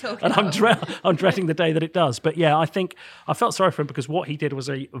point. And I'm dreading the day that it does. But yeah, I think I felt sorry for him, because what he did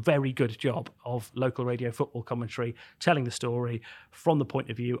was a very good job of local radio football commentary, telling the story from the point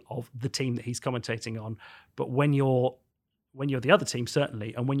of view of the team that he's commentating on. But when you're the other team,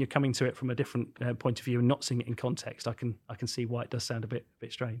 certainly, and when you're coming to it from a different point of view and not seeing it in context, I can see why it does sound a bit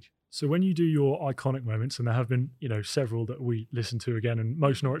strange. So when you do your iconic moments, and there have been, several that we listen to again, and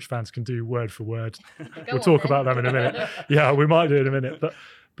most Norwich fans can do word for word. We'll talk about them in a minute. Yeah, we might do it in a minute.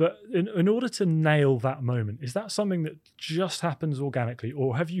 But in order to nail that moment, is that something that just happens organically,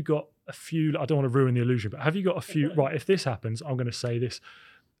 or have you got a few? I don't want to ruin the illusion, but have you got a few? Right, if this happens, I'm going to say this.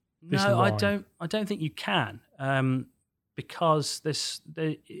 No, line. I don't think you can. because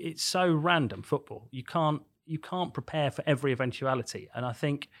it's so random, football. You can't prepare for every eventuality, and I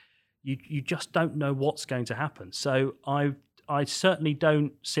think you just don't know what's going to happen. So I certainly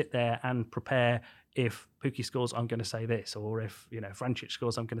don't sit there and prepare. If Pukki scores, I'm going to say this, or if Vrancic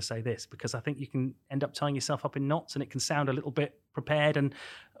scores, I'm going to say this, because I think you can end up tying yourself up in knots, and it can sound a little bit prepared. And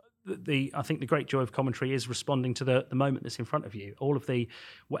I think the great joy of commentary is responding to the moment that's in front of you. All of the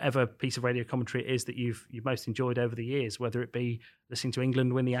whatever piece of radio commentary it is that you've most enjoyed over the years, whether it be listening to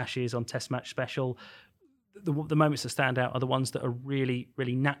England win the Ashes on Test Match Special. The moments that stand out are the ones that are really,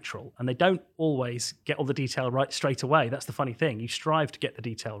 really natural, and they don't always get all the detail right straight away. That's the funny thing. You strive to get the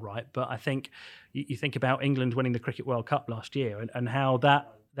detail right, but I think you think about England winning the Cricket World Cup last year, and how that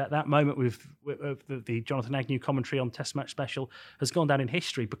moment with the Jonathan Agnew commentary on Test Match Special has gone down in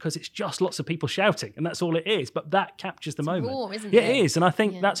history because it's just lots of people shouting, and that's all it is. But that captures the moment. Raw, isn't yeah, it? it is, and I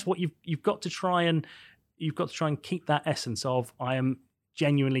think that's what you've got to try and keep that essence of I am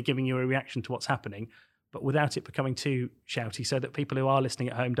genuinely giving you a reaction to what's happening, but without it becoming too shouty, so that people who are listening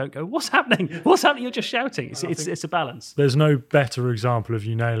at home don't go, "What's happening? What's happening?" You're just shouting. It's a balance. There's no better example of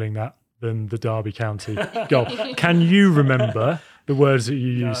you nailing that than the Derby County goal. Can you remember the words that you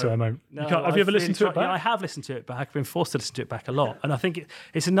used at that moment? No, have you ever listened to it back? Yeah, I have listened to it back. I've been forced to listen to it back a lot. And I think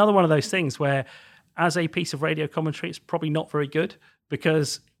it's another one of those things where, as a piece of radio commentary, it's probably not very good,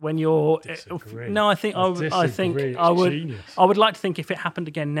 because when you're... Disagree. No, I think I would like to think if it happened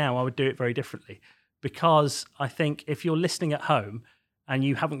again now, I would do it very differently. Because I think if you're listening at home and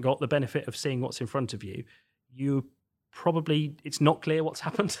you haven't got the benefit of seeing what's in front of you, it's not clear what's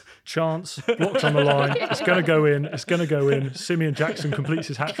happened. Chance, blocked on the line. It's going to go in. Simeon Jackson completes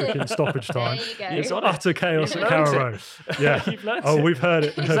his hat-trick in stoppage time. There you go. It's utter chaos at Carrow Road. Yeah. You've learnt it. We've heard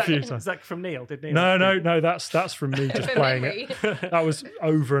it a few times. Is that from Neil? Did Neil? No, that's from me just playing it. That was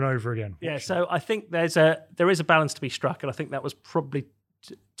over and over again. Yeah, so I think there is a balance to be struck, and I think that was probably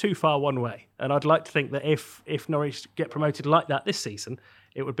too far one way. And I'd like to think that if Norwich get promoted like that this season,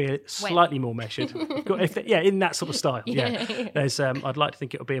 it would be slightly more measured. In that sort of style. Yeah. There's I'd like to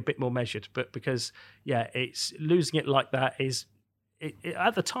think it would be a bit more measured, but because it's losing it like that is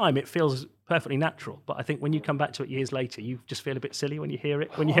at the time it feels perfectly natural, but I think when you come back to it years later, you just feel a bit silly when you hear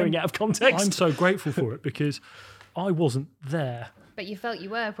it, when you're hearing it out of context. I'm so grateful for it because I wasn't there. But you felt you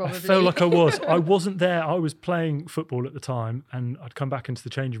were, probably. I felt like I was. I wasn't there. I was playing football at the time, and I'd come back into the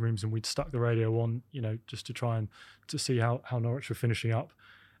changing rooms and we'd stuck the radio on, just to try and to see how Norwich were finishing up.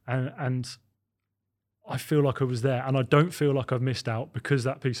 And I feel like I was there, and I don't feel like I've missed out because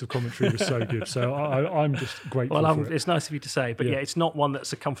that piece of commentary was so good. So I'm just grateful for it. It's nice of you to say, but it's not one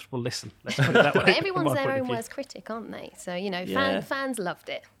that's a comfortable listen. Let's put it that way. But everyone's their own worst critic, aren't they? So, fans loved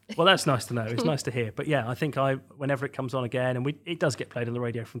it. Well, that's nice to know. It's nice to hear. But yeah, I think whenever it comes on again, and it does get played on the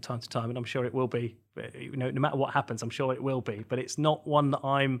radio from time to time, and I'm sure it will be, no matter what happens, I'm sure it will be. But it's not one that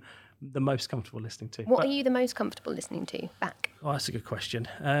I'm the most comfortable listening to. What are you the most comfortable listening to back? Oh, that's a good question.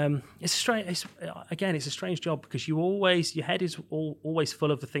 It's strange. It's a strange job because your head is always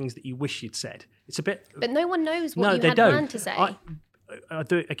full of the things that you wish you'd said. It's a bit, but no one knows what you had planned to say. I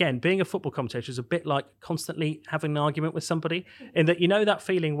do, again, being a football commentator is a bit like constantly having an argument with somebody, in that that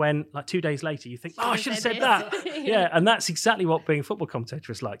feeling when, like 2 days later, you think, I should have said that. Yeah, and that's exactly what being a football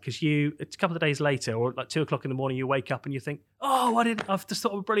commentator is like, because a couple of days later, or like 2 o'clock in the morning, you wake up and you think, I've just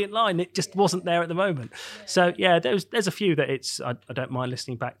thought of a brilliant line. It just wasn't there at the moment. So yeah, there's a few that I don't mind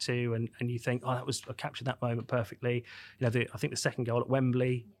listening back to, and you think, I captured that moment perfectly. I think the second goal at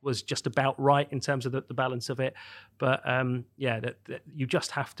Wembley was just about right in terms of the balance of it. But you just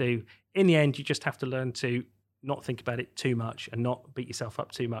have to, in the end, learn to not think about it too much and not beat yourself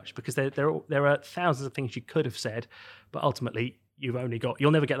up too much, because there are thousands of things you could have said, but ultimately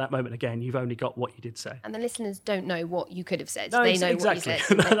you'll never get that moment again. You've only got what you did say. And the listeners don't know what you could have said. No, they know exactly. what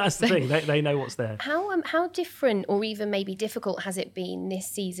you said. That's the thing. They know what's there. How different, or even maybe difficult, has it been this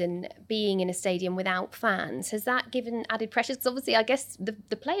season being in a stadium without fans? Has that given added pressures? Because obviously, I guess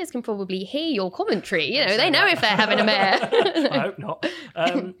the players can probably hear your commentary. They know if they're having a mare. I hope not.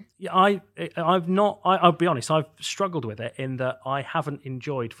 I've not. I'll be honest. I've struggled with it in that I haven't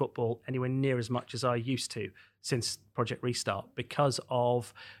enjoyed football anywhere near as much as I used to since Project Restart, because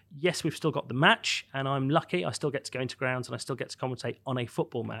of, yes, we've still got the match, and I'm lucky I still get to go into grounds and I still get to commentate on a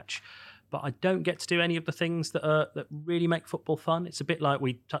football match, but I don't get to do any of the things that really make football fun. It's a bit like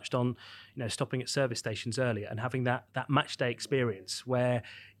we touched on, stopping at service stations earlier and having that match day experience where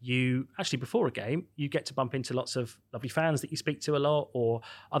you actually, before a game, you get to bump into lots of lovely fans that you speak to a lot, or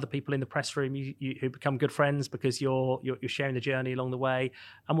other people in the press room who become good friends because you're sharing the journey along the way.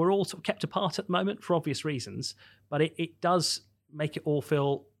 And we're all sort of kept apart at the moment for obvious reasons, but it does make it all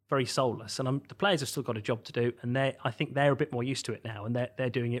feel very soulless. And the players have still got a job to do, and I think they're a bit more used to it now, and they're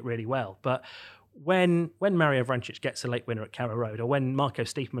doing it really well. But when Mario Vrancic gets a late winner at Carrow Road, or when Marco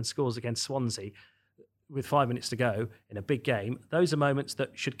Stiepermann scores against Swansea with 5 minutes to go in a big game, those are moments that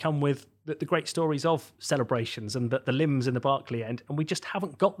should come with the great stories of celebrations and the limbs in the Barclay end, and we just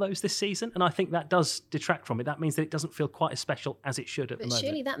haven't got those this season, and I think that does detract from it. That means that it doesn't feel quite as special as it should at the moment. But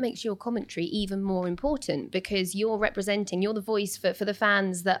surely that makes your commentary even more important, because you're the voice for the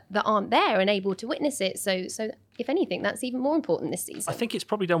fans that aren't there and able to witness it. So if anything, that's even more important this season. I think it's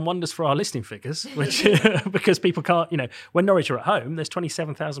probably done wonders for our listening figures, which because people can't, when Norwich are at home, there's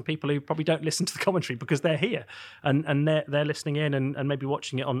 27,000 people who probably don't listen to the commentary because they're here and they're listening in and maybe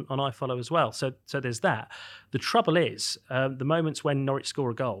watching it on iFollow as well. So there's that. The trouble is, the moments when Norwich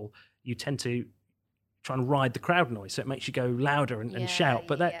score a goal, you tend to try and ride the crowd noise, so it makes you go louder and shout.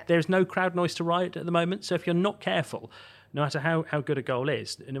 But there's no crowd noise to ride at the moment. So if you're not careful, no matter how good a goal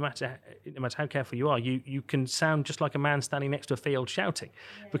is, no matter how careful you are, you can sound just like a man standing next to a field shouting,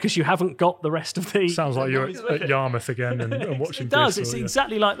 because you haven't got the rest of the... Sounds like you're at Yarmouth again and watching. It does. Bristol, it's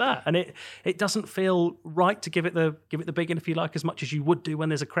exactly like that, and it doesn't feel right to give it the big in, if you like, as much as you would do when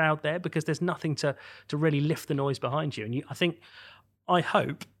there's a crowd there, because there's nothing to really lift the noise behind you. And I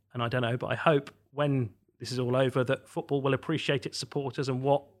hope, and I don't know, but I hope when this is all over that football will appreciate its supporters and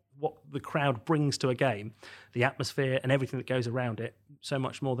what the crowd brings to a game, the atmosphere and everything that goes around it, so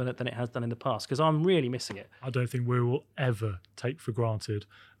much more than it has done in the past, because I'm really missing it. I don't think we will ever take for granted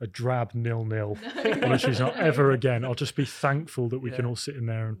a drab 0-0. Honestly, not ever again. I'll just be thankful that we can all sit in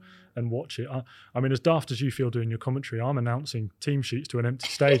there and watch it. I mean, as daft as you feel doing your commentary, I'm announcing team sheets to an empty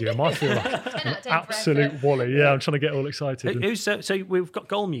stadium. I feel like an absolute wally. Yeah, I'm trying to get all excited. So we've got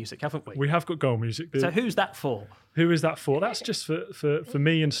goal music, haven't we? We have got goal music. So who's that for? Who is that for? That's just for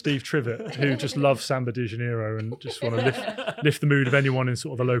me and Steve Trivett, who just love Samba de Janeiro and just want to lift the mood of anyone in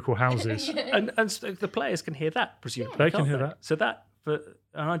sort of the local houses. And so the players can hear that, presumably. They can hear that. So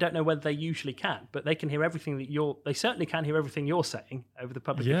and I don't know whether they usually can, but they can hear everything they certainly can hear everything you're saying over the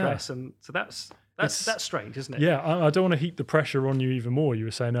public address, and so that's strange, isn't it? Yeah, I don't want to heat the pressure on you even more. You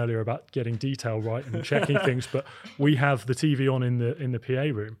were saying earlier about getting detail right and checking things, but we have the TV on in the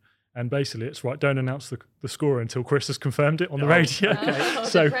PA room. And basically, it's right. Don't announce the score until Chris has confirmed it on the radio. Okay.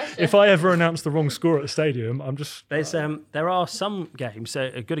 So if I ever announce the wrong score at the stadium, I'm just. There are some games. So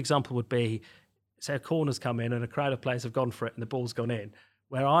a good example would be, say, a corner's come in and a crowd of players have gone for it and the ball's gone in.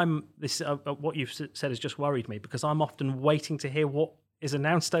 Where what you've said has just worried me, because I'm often waiting to hear what is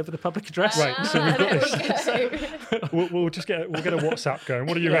announced over the public address. Right. So we've got this. we'll get a WhatsApp going.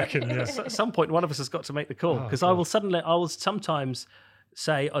 What do you reckon? Yeah. At some point, one of us has got to make the call, because I will sometimes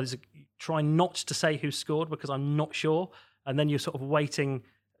say, try not to say who scored because I'm not sure, and then you're sort of waiting.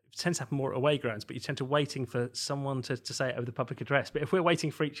 It tends to happen more at away grounds, but you tend to waiting for someone to say it over the public address. But if we're waiting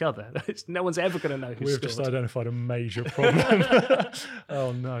for each other, no one's ever going to know who scored. We've just identified a major problem.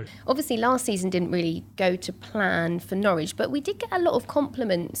 Oh no. Obviously last season didn't really go to plan for Norwich, but we did get a lot of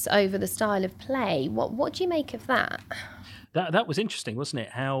compliments over the style of play. What do you make of that? That was interesting, wasn't it?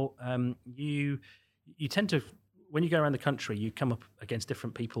 How you tend to, when you go around the country, you come up against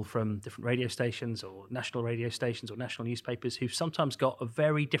different people from different radio stations or national newspapers who've sometimes got a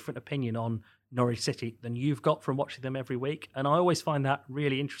very different opinion on Norwich City than you've got from watching them every week. And I always find that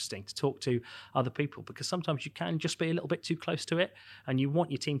really interesting to talk to other people, because sometimes you can just be a little bit too close to it and you want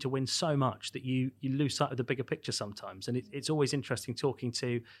your team to win so much that you lose sight of the bigger picture sometimes. And it's always interesting talking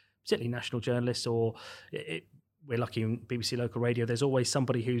to particularly national journalists, or we're lucky in BBC Local Radio, there's always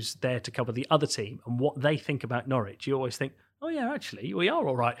somebody who's there to cover the other team and what they think about Norwich. You always think, oh yeah, actually, we are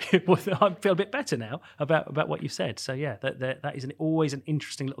all right. I feel a bit better now about what you've said. So yeah, that is always an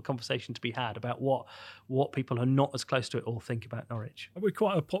interesting little conversation to be had about what people who are not as close to it all think about Norwich. Are we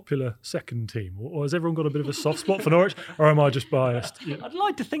quite a popular second team, or has everyone got a bit of a soft spot for Norwich, or am I just biased? I'd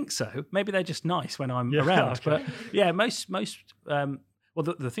like to think so. Maybe they're just nice when I'm around. Okay. But yeah, most well,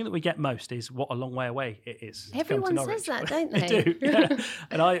 the thing that we get most is what a long way away it is. Everyone says that, don't they? They do, yeah.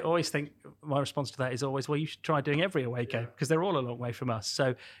 And I always think my response to that is always, well, you should try doing every away game, because they're all a long way from us.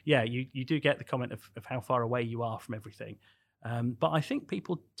 So, yeah, you do get the comment of how far away you are from everything. But I think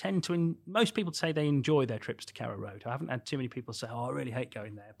people most people say they enjoy their trips to Carrow Road. I haven't had too many people say, oh, I really hate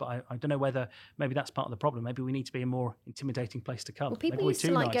going there. But I don't know whether maybe that's part of the problem. Maybe we need to be a more intimidating place to come. Well, people used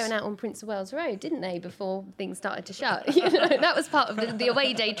to like going out on Prince of Wales Road, didn't they, before things started to shut? That was part of the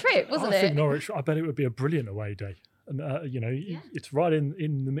away day trip, wasn't it? I think Norwich, I bet it would be a brilliant away day. And, it's right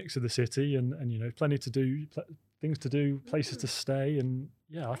in the mix of the city and plenty to do, things to do, places to stay. And,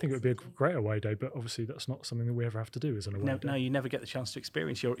 Yeah, I think it would be a great away day, but obviously that's not something that we ever have to do as an away day. No, you never get the chance to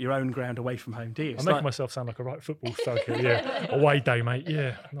experience your own ground away from home, do you? I'm making myself sound like a right football thug here. Yeah, away day, mate.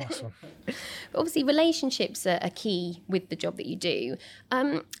 Yeah, nice one. But obviously, relationships are key with the job that you do.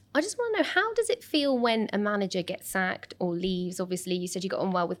 I just want to know, how does it feel when a manager gets sacked or leaves? Obviously, you said you got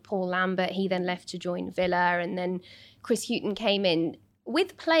on well with Paul Lambert. He then left to join Villa, and then Chris Hughton came in.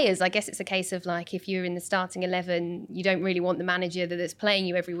 With players, I guess it's a case of like, if you're in the starting 11, you don't really want the manager that's playing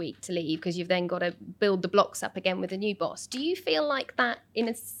you every week to leave, because you've then got to build the blocks up again with a new boss. Do you feel like that in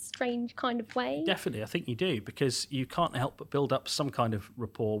a strange kind of way? Definitely, I think you do, because you can't help but build up some kind of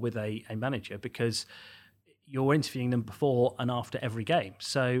rapport with a manager, because you're interviewing them before and after every game.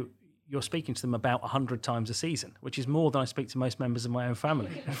 So you're speaking to them about 100 times a season, which is more than I speak to most members of my own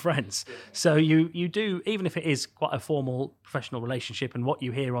family and friends. So you do, even if it is quite a formal professional relationship, and what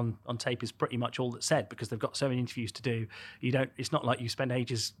you hear on tape is pretty much all that's said, because they've got so many interviews to do. It's not like you spend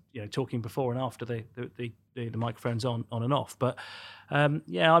ages, talking before and after the microphone's on and off. But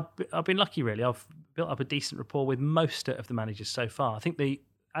I've been lucky, really. I've built up a decent rapport with most of the managers so far. I think the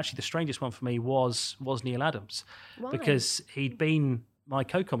strangest one for me was Neil Adams. Why? Because he'd been my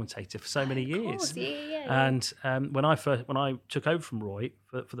co-commentator for so many years. Yeah. And when I took over from Roy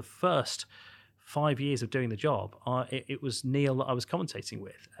for the first 5 years of doing the job, it was Neil that I was commentating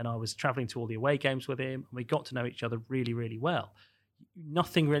with, and I was travelling to all the away games with him, and we got to know each other really, really well.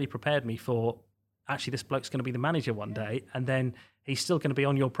 Nothing really prepared me for, actually, this bloke's going to be the manager one day, and then he's still going to be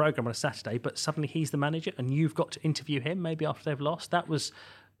on your programme on a Saturday, but suddenly he's the manager and you've got to interview him maybe after they've lost. That was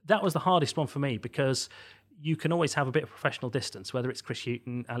the hardest one for me, because you can always have a bit of professional distance, whether it's Chris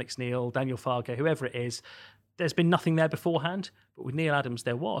Hughton, Alex Neil, Daniel Fargo, whoever it is. There's been nothing there beforehand, but with Neil Adams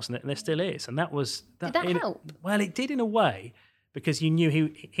there was, and there still is. And that was... Did that help? Well, it did in a way, because you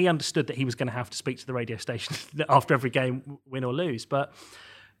knew he understood that he was going to have to speak to the radio station after every game, win or lose. But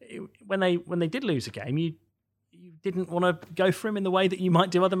when they did lose a game, you didn't want to go for him in the way that you might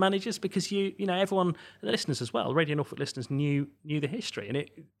do other managers, because everyone, the listeners as well, Radio Norfolk listeners knew the history, and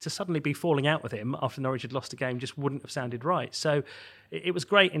to suddenly be falling out with him after Norwich had lost a game just wouldn't have sounded right. So it was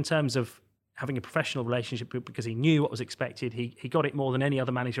great in terms of having a professional relationship, because he knew what was expected. He got it more than any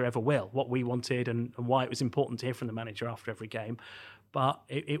other manager ever will, what we wanted and why it was important to hear from the manager after every game. But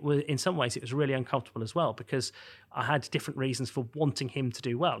it was, in some ways, it was really uncomfortable as well, because I had different reasons for wanting him to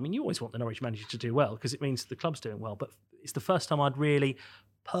do well. I mean, you always want the Norwich manager to do well, because it means the club's doing well. But it's the first time I'd really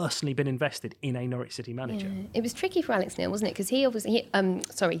personally been invested in a Norwich City manager. Yeah. It was tricky for Alex Neil, wasn't it? Because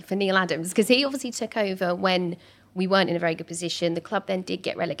for Neil Adams, because he obviously took over when we weren't in a very good position. The club then did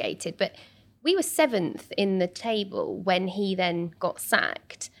get relegated, but we were 7th in the table when he then got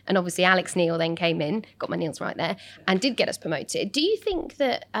sacked. And obviously Alex Neil then came in, got my Neils right there, and did get us promoted. Do you think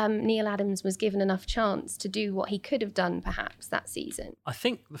that Neil Adams was given enough chance to do what he could have done perhaps that season? I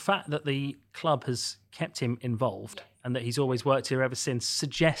think the fact that the club has kept him involved and that he's always worked here ever since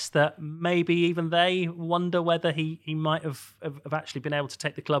suggests that maybe even they wonder whether he might have actually been able to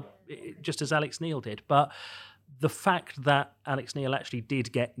take the club just as Alex Neil did. But the fact that Alex Neil actually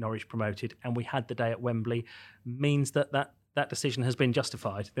did get Norwich promoted and we had the day at Wembley means that decision has been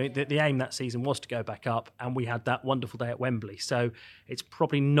justified. The aim that season was to go back up, and we had that wonderful day at Wembley. So it's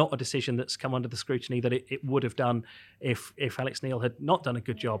probably not a decision that's come under the scrutiny that it would have done if Alex Neil had not done a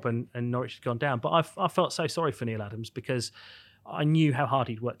good job and Norwich had gone down. But I felt so sorry for Neil Adams, because I knew how hard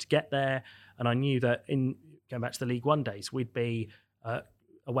he'd worked to get there, and I knew that in going back to the League One days, we'd be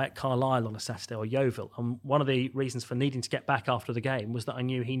away at Carlisle on a Saturday, or Yeovil. And one of the reasons for needing to get back after the game was that I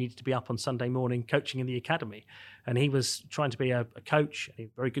knew he needed to be up on Sunday morning coaching in the academy. And he was trying to be a coach, a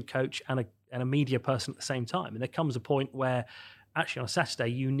very good coach, and a media person at the same time. And there comes a point where actually on a Saturday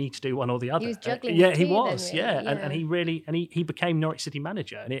you need to do one or the other. He was juggling he was, then, really. Yeah. And he really, he became Norwich City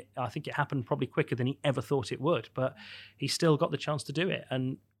manager. And I think it happened probably quicker than he ever thought it would. But he still got the chance to do it.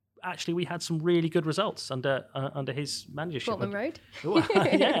 And actually, we had some really good results under his managership. Portman Road.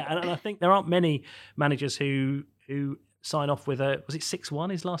 Yeah, and I think there aren't many managers who sign off with was it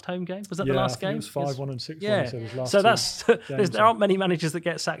 6-1 his last home game? Was that the last game? It was 5-1 and 6-1. Yeah. So there aren't many managers that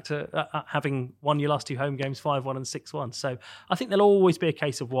get sacked having won your last two home games 5-1 and 6-1. So I think there'll always be a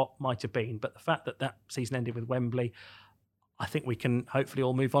case of what might have been. But the fact that season ended with Wembley, I think we can hopefully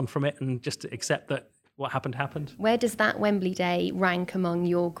all move on from it and just accept that what happened. Where does that Wembley day rank among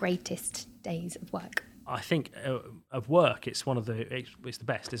your greatest days of work? I think of work, it's it's the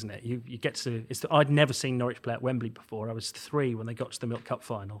best, isn't it? You get to. I'd never seen Norwich play at Wembley before. I was 3 when they got to the Milk Cup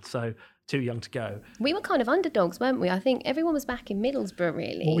final, so too young to go. We were kind of underdogs, weren't we? I think everyone was back in Middlesbrough,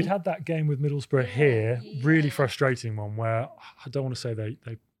 really. Well, we'd had that game with Middlesbrough here, really frustrating one, where I don't want to say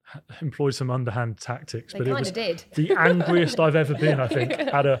they employed some underhand tactics, They but it kind was of did. the angriest I've ever been, I think,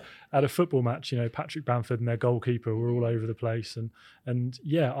 at a football match. Patrick Bamford and their goalkeeper were all over the place, and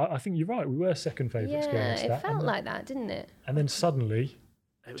yeah, I think you're right. We were second favourites going Yeah, into it that. felt like that, didn't it? And then suddenly,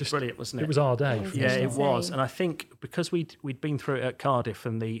 It was brilliant, wasn't it? it was our day. Yeah, it was, insane. and I think because we'd been through it at Cardiff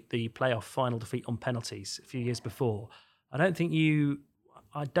and the playoff final defeat on penalties a few years before, I don't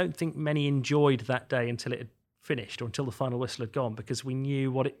think many enjoyed that day until it had finished or until the final whistle had gone, because we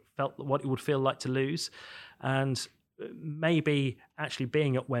knew what it would feel like to lose, and maybe actually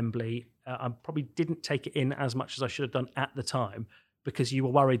being at Wembley, I probably didn't take it in as much as I should have done at the time, because you were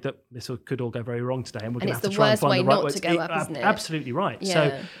worried that this could all go very wrong today, and we're going to have to it's the try and worst find way the right not words. to go up, isn't it? Absolutely right.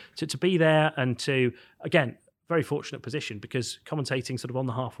 Yeah. So to be there and to, again, very fortunate position, because commentating sort of on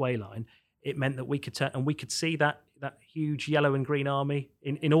the halfway line, it meant that we could turn and we could see that huge yellow and green army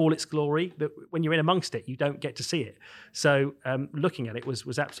in all its glory. That when you're in amongst it, you don't get to see it. So looking at it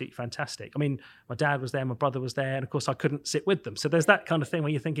was absolutely fantastic. I mean, my dad was there, my brother was there, and of course I couldn't sit with them. So there's that kind of thing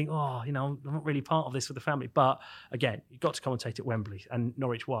where you're thinking, oh, I'm not really part of this with the family. But again, you got to commentate at Wembley, and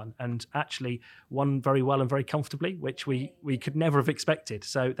Norwich won, and actually won very well and very comfortably, which we could never have expected.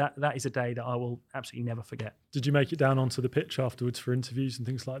 So that is a day that I will absolutely never forget. Did you make it down onto the pitch afterwards for interviews and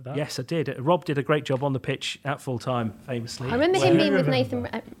things like that? Yes, I did. Rob did a great job on the pitch at full time, famously. I remember him being with remember.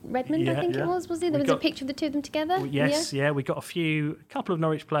 Nathan Redmond, I Yeah, think yeah. it was he? There We was a got- picture of the two of them together? Yes, yeah. We got a couple of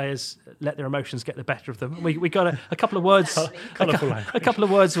Norwich players let their emotions get the better of them. We got a couple of words, Colourful language. a couple of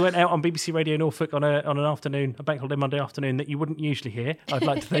words went out on BBC Radio Norfolk on an afternoon, a bank holiday Monday afternoon, that you wouldn't usually hear, I'd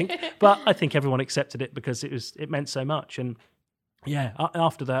like to think, but I think everyone accepted it because it meant so much. And yeah,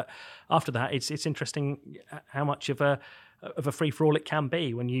 after that, it's interesting how much of a free for all it can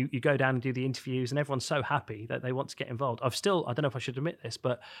be when you go down and do the interviews, and everyone's so happy that they want to get involved. I don't know if I should admit this,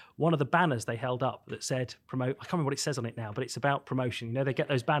 but one of the banners they held up that said promote, I can't remember what it says on it now, but it's about promotion. They get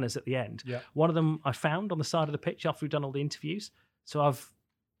those banners at the end. Yeah. One of them I found on the side of the pitch after we've done all the interviews. So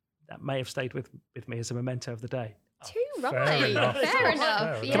that may have stayed with me as a memento of the day. Too Fair right. enough. Fair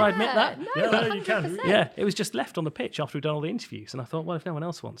enough. Fair Yeah. Can I admit that? No, Yeah, you can. 100%. Yeah, it was just left on the pitch after we'd done all the interviews, and I thought, well, if no one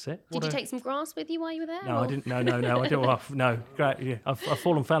else wants it, Did you take some grass with you while you were there? No, or? I didn't. No, I didn't. No, great. Yeah, I've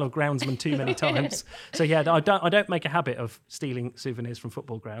fallen foul of groundsmen too many times. So yeah, I don't make a habit of stealing souvenirs from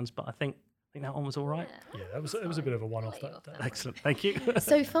football grounds, but I think that one was all right. Yeah, it was a bit of a one-off that day. Excellent, thank you.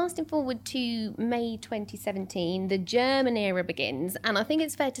 So fasting forward to May 2017, the German era begins, and I think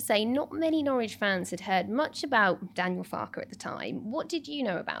it's fair to say not many Norwich fans had heard much about Daniel Farke at the time. What did you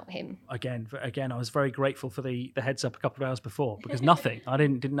know about him? Again, I was very grateful for the heads up a couple of hours before, because nothing. I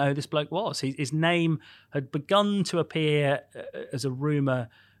didn't know who this bloke was. His name had begun to appear as a rumour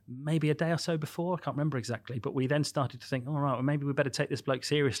maybe a day or so before, I can't remember exactly, but we then started to think, all right, well, maybe we better take this bloke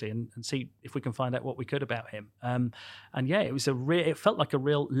seriously and see if we can find out what we could about him. And yeah, it felt like a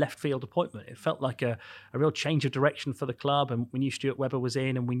real left field appointment. It felt like a real change of direction for the club, and we knew Stuart Webber was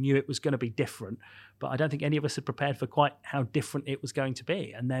in, and we knew it was going to be different, but I don't think any of us had prepared for quite how different it was going to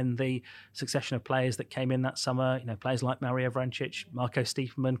be. And then the succession of players that came in that summer, players like Mario Vrancic, Marco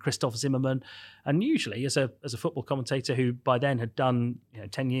Stiepermann, Christoph Zimmermann, and usually as a football commentator who by then had done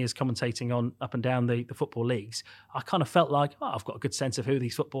 10 years commentating on up and down the football leagues, I kind of felt like, I've got a good sense of who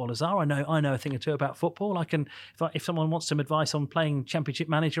these footballers are. I know a thing or two about football. I can, if someone wants some advice on playing Championship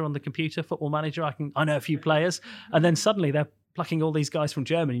Manager on the computer, Football Manager, I know a few players. And then suddenly they're plucking all these guys from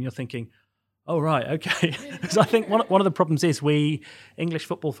Germany, and you're thinking, oh right, okay. So I think one of the problems is we English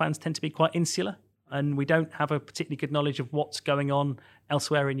football fans tend to be quite insular, and we don't have a particularly good knowledge of what's going on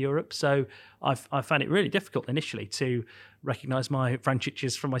elsewhere in Europe. So I found it really difficult initially to recognise my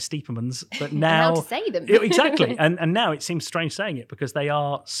Vrancic's from my Stiepermanns, but now And how to say them. Exactly, and now it seems strange saying it because they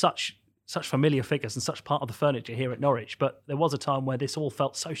are such familiar figures and such part of the furniture here at Norwich. But there was a time where this all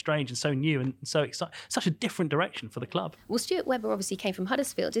felt so strange and so new and so exciting, such a different direction for the club. Well, Stuart Webber obviously came from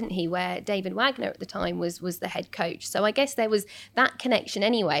Huddersfield, didn't he, where David Wagner at the time was the head coach. So I guess there was that connection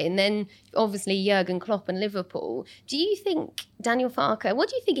anyway. And then obviously Jurgen Klopp and Liverpool. Do you think Daniel Farke, what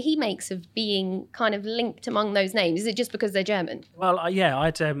do you think he makes of being kind of linked among those names? Is it just because they're German? Well, I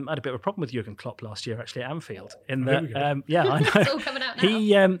had a bit of a problem with Jurgen Klopp last year actually at Anfield. In There we that, go. I know. It's all coming out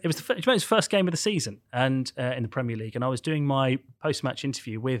now. It was his first game of the season and in the Premier League, and I was doing my post-match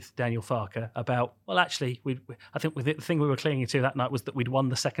interview with Daniel Farke about, well, actually, I think the thing we were clinging to that night was that we'd won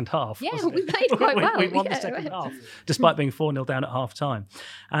the second half. Yeah, wasn't we it? played quite well. We won Yeah, the second right. half, despite being 4-0 down at half-time.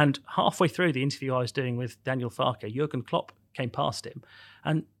 And halfway through the interview I was doing with Daniel Farke, Jurgen Klopp came past him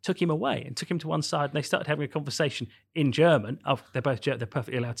and took him away and took him to one side, and they started having a conversation in German. Oh, they're both German, they're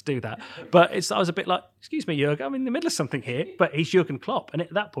perfectly allowed to do that. But I was a bit like, excuse me, Jurgen, I'm in the middle of something here. But he's Jurgen Klopp. And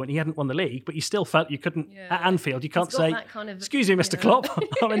at that point, he hadn't won the league, but you still felt you couldn't, at Anfield, you can't say, excuse me, Mr. Klopp,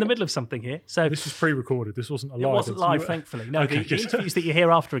 I'm in the middle of something here. So this was pre-recorded. This wasn't a live. It wasn't live, thankfully. No, the interviews that you hear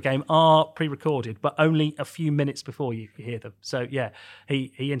after a game are pre-recorded, but only a few minutes before you hear them. So, yeah,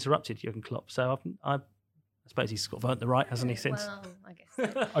 he interrupted Jurgen Klopp. So I suppose he's sort of earned the right, hasn't he, since? Well, I guess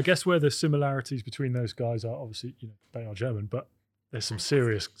so. I guess where the similarities between those guys are, obviously, they are German, but there's some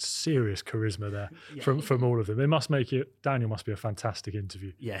serious charisma there from all of them. It must make it. Daniel must be a fantastic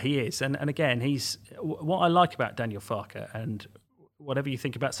interview. Yeah, he is, and again, he's what I like about Daniel Farke, and whatever you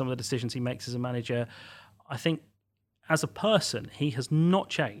think about some of the decisions he makes as a manager, I think as a person, he has not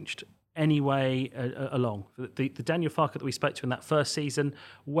changed any way along. The Daniel Farke that we spoke to in that first season,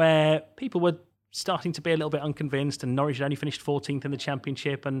 where people were starting to be a little bit unconvinced, and Norwich had only finished 14th in the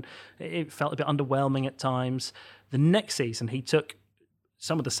Championship, and it felt a bit underwhelming at times. The next season, he took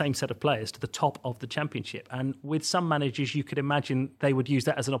some of the same set of players to the top of the Championship, and with some managers, you could imagine they would use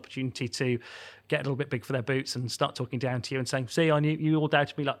that as an opportunity to get a little bit big for their boots and start talking down to you and saying, see, I knew you all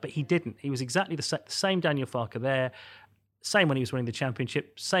doubted me, but he didn't. He was exactly the same Daniel Farke there, same when he was winning the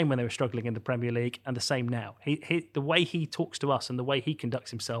Championship, same when they were struggling in the Premier League, and the same now. The way he talks to us and the way he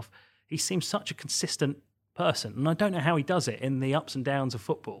conducts himself, he seems such a consistent person. And I don't know how he does it in the ups and downs of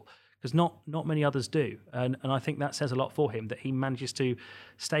football, because not many others do. And I think that says a lot for him, that he manages to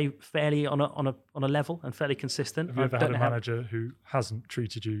stay fairly on a level and fairly consistent. Have you ever had a manager who hasn't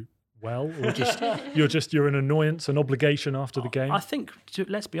treated you well, or you're an annoyance, an obligation after the game? I think,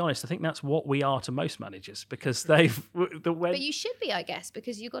 let's be honest, I think that's what we are to most managers, because but you should be, I guess,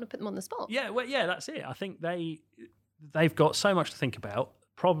 because you've got to put them on the spot. Yeah, well, yeah, that's it. I think they've got so much to think about.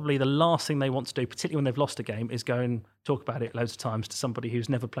 Probably the last thing they want to do, particularly when they've lost a game, is go and talk about it loads of times to somebody who's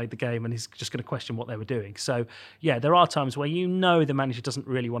never played the game and is just going to question what they were doing. So, yeah, there are times where the manager doesn't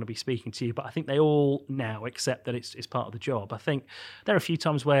really want to be speaking to you, but I think they all now accept that it's part of the job. I think there are a few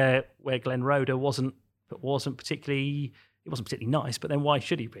times where Glenn Roeder wasn't particularly nice, but then why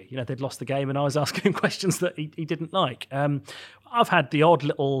should he be? They'd lost the game and I was asking him questions that he didn't like. I've had the odd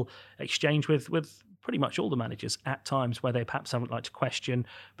little exchange with pretty much all the managers at times where they perhaps haven't liked to question,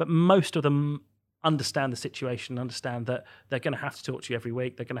 but most of them understand the situation, understand that they're going to have to talk to you every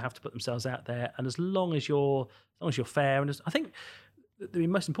week, they're going to have to put themselves out there, and as long as you're fair, and I think the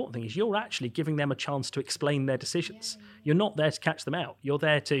most important thing is you're actually giving them a chance to explain their decisions. Yeah. You're not there to catch them out. You're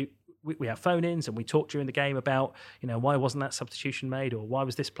there to. We have phone-ins and we talk during the game about, why wasn't that substitution made, or why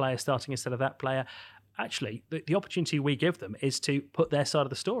was this player starting instead of that player. Actually, the opportunity we give them is to put their side of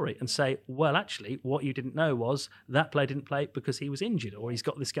the story and say, well, actually, what you didn't know was that player didn't play because he was injured or he's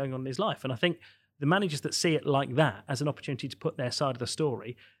got this going on in his life. And I think the managers that see it like that as an opportunity to put their side of the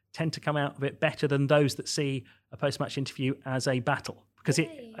story tend to come out of it better than those that see a post-match interview as a battle. Because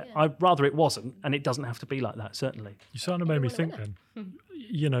I'd rather it wasn't, and it doesn't have to be like that, certainly. You sort of made me think then,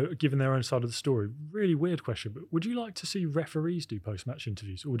 given their own side of the story, really weird question, but would you like to see referees do post-match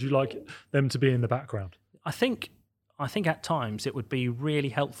interviews, or would you like them to be in the background? I think at times it would be really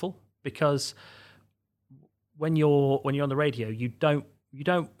helpful, because when you're on the radio, you don't.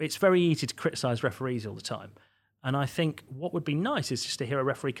 It's very easy to criticise referees all the time. And I think what would be nice is just to hear a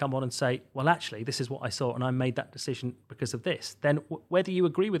referee come on and say, well, actually, this is what I saw and I made that decision because of this. Then whether you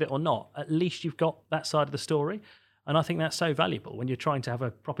agree with it or not, at least you've got that side of the story. And I think that's so valuable when you're trying to have a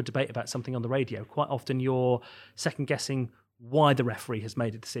proper debate about something on the radio. Quite often you're second-guessing why the referee has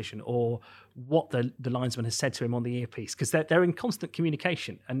made a decision or what the linesman has said to him on the earpiece, because they're in constant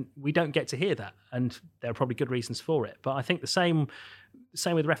communication and we don't get to hear that. And there are probably good reasons for it. But I think the same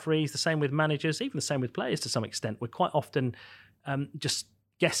with referees, the same with managers, even the same with players to some extent. We're quite often just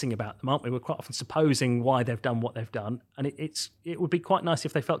guessing about them, aren't we? We're quite often supposing why they've done what they've done. And it would be quite nice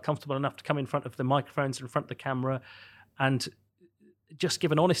if they felt comfortable enough to come in front of the microphones and in front of the camera and just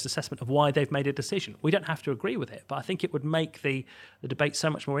give an honest assessment of why they've made a decision. We don't have to agree with it, but I think it would make the debate so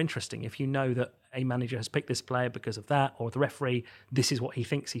much more interesting if you know that a manager has picked this player because of that, or the referee, this is what he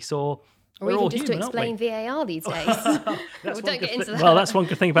thinks he saw. Or even just to explain VAR these days. Don't get into that. Well, that's one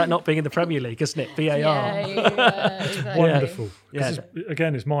good thing about not being in the Premier League, isn't it? VAR. Yeah, exactly. Wonderful. Yeah.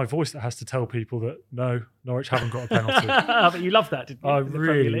 Again, it's my voice that has to tell people that, no, Norwich haven't got a penalty. But you loved that, didn't you? I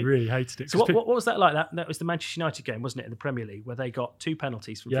really hated it. So what was that like? That was the Manchester United game, wasn't it, in the Premier League, where they got 2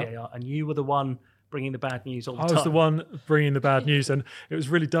 penalties from VAR, and you were the one bringing the bad news all the time. I was the one bringing the bad news, and it was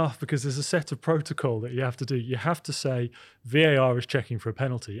really daft because there's a set of protocol that you have to do. You have to say VAR is checking for a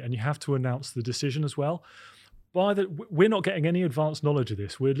penalty, and you have to announce the decision as well. We're not getting any advanced knowledge of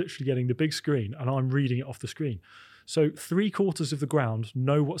this. We're literally getting the big screen, and I'm reading it off the screen. So 3/4 of the ground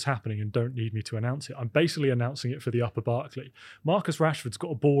know what's happening and don't need me to announce it. I'm basically announcing it for the Upper Barclay. Marcus Rashford's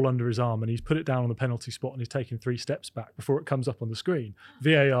got a ball under his arm and he's put it down on the penalty spot and he's taking 3 steps back before it comes up on the screen.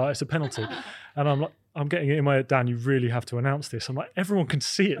 VAR, it's a penalty. And I'm like, I'm getting it in my head, Dan, you really have to announce this. I'm like, everyone can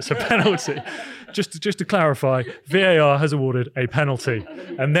see it's a penalty. just to clarify, VAR has awarded a penalty.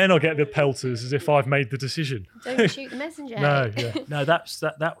 And then I'll get the pelters as if I've made the decision. Don't shoot the messenger. No,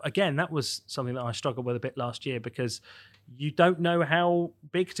 that again, that was something that I struggled with a bit last year, because you don't know how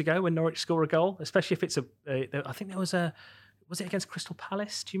big to go when Norwich score a goal, especially if it's I think there was it against Crystal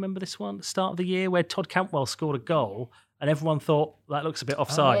Palace? Do you remember this one at the start of the year where Todd Cantwell scored a goal and everyone thought that looks a bit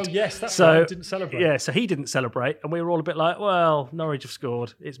offside? Oh, yes, that's right. He didn't celebrate. Yeah, so he didn't celebrate, and we were all a bit like, well, Norwich have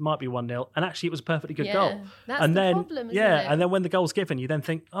scored. It might be 1-0. And actually, it was a perfectly good goal. That's and the then, problem, isn't yeah, it? and then when the goal's given, you then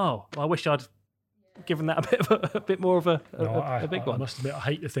think, oh, well, I wish I'd given that a bit more of a big one. I must admit, I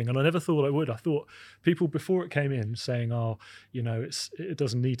hate the thing, and I never thought I would. I thought people before it came in saying, "Oh, it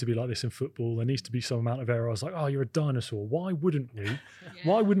doesn't need to be like this in football. There needs to be some amount of error." I was like, "Oh, you're a dinosaur. Why wouldn't we?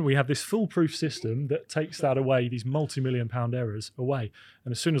 Why wouldn't we have this foolproof system that takes that away, these multi-million-pound errors away?"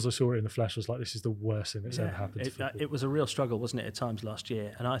 And as soon as I saw it in the flesh, I was like, "This is the worst thing that's ever happened to football." It was a real struggle, wasn't it, at times last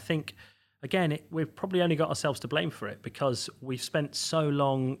year? And I think, again, we've probably only got ourselves to blame for it, because we've spent so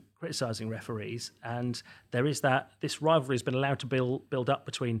long criticising referees, and there is this rivalry has been allowed to build up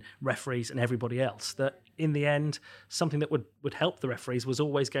between referees and everybody else, that in the end, something that would help the referees was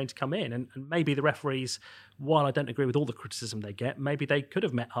always going to come in. And maybe the referees, while I don't agree with all the criticism they get, maybe they could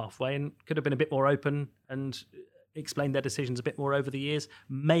have met halfway and could have been a bit more open and explained their decisions a bit more over the years.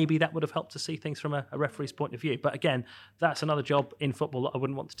 Maybe that would have helped to see things from a referee's point of view. But again, that's another job in football that I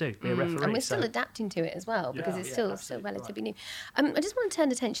wouldn't want to do, be a referee. And we're still adapting to it as well, because it's still relatively new. I just want to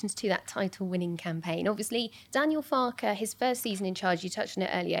turn attentions to that title-winning campaign. Obviously, Daniel Farke, his first season in charge, you touched on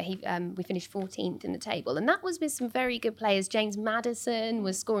it earlier, we finished 14th in the table, and that was with some very good players. James Maddison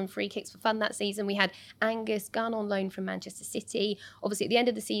was scoring free kicks for fun that season. We had Angus Gunn on loan from Manchester City. Obviously, at the end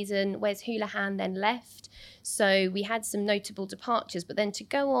of the season, Wes Hoolahan then left. So we had some notable departures, but then to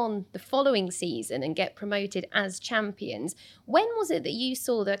go on the following season and get promoted as champions, when was it that you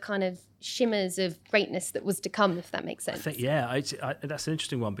saw the kind of shimmers of greatness that was to come, if that makes sense? I think, that's an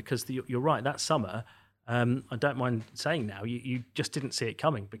interesting one, because you're right, that summer, I don't mind saying now, you just didn't see it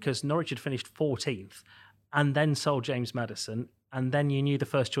coming, because Norwich had finished 14th and then sold James Maddison. And then you knew the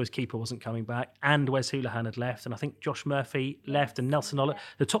first choice keeper wasn't coming back, and Wes Hoolahan had left, and I think Josh Murphy left, and Nelson Oller.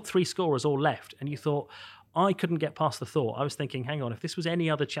 The top 3 scorers all left, and you thought, I couldn't get past the thought. I was thinking, hang on, if this was any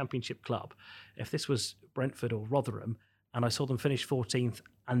other championship club, if this was Brentford or Rotherham, and I saw them finish 14th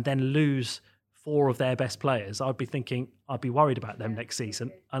and then lose 4 of their best players, I'd be thinking, I'd be worried about them next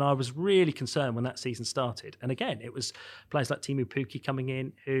season. And I was really concerned when that season started. And again, it was players like Timu Pukki coming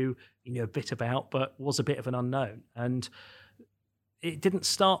in, who you knew a bit about, but was a bit of an unknown. And it didn't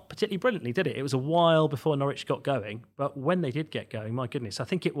start particularly brilliantly, did it? It was a while before Norwich got going. But when they did get going, my goodness, I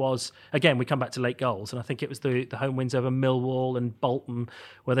think it was, again, we come back to late goals, and I think it was the home wins over Millwall and Bolton,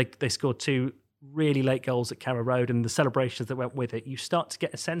 where they scored 2 really late goals at Carrow Road, and the celebrations that went with it. You start to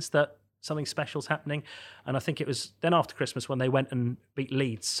get a sense that something special's happening. And I think it was then after Christmas when they went and beat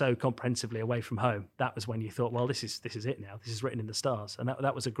Leeds so comprehensively away from home. That was when you thought, well, this is it now. This is written in the stars. And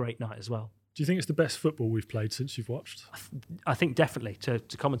that was a great night as well. Do you think it's the best football we've played since you've watched? I think definitely to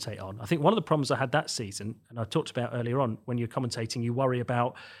commentate on. I think one of the problems I had that season, and I talked about earlier on, when you're commentating, you worry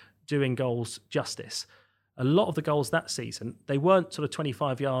about doing goals justice. A lot of the goals that season, they weren't sort of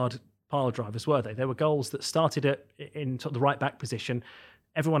 25-yard pile drivers, were they? They were goals that started in sort of the right back position.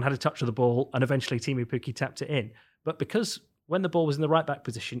 Everyone had a touch of the ball, and eventually Timu Pukki tapped it in. But because when the ball was in the right back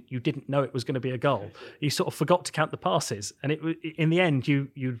position, you didn't know it was going to be a goal. You sort of forgot to count the passes. And in the end,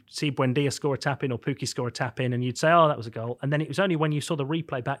 you'd see Buendia score a tap in or Pukki score a tap in, and you'd say, oh, that was a goal. And then it was only when you saw the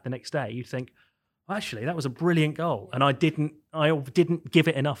replay back the next day, you'd think, actually, that was a brilliant goal. And I didn't give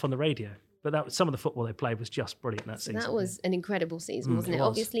it enough on the radio. But some of the football they played was just brilliant that season. That was an incredible season, wasn't it?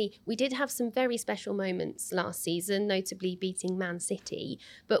 Obviously, we did have some very special moments last season, notably beating Man City.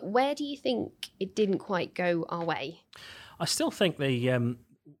 But where do you think it didn't quite go our way? I still think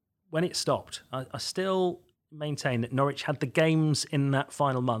when it stopped, I still maintain that Norwich had the games in that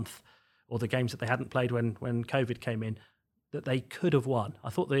final month, or the games that they hadn't played when COVID came in, that they could have won. I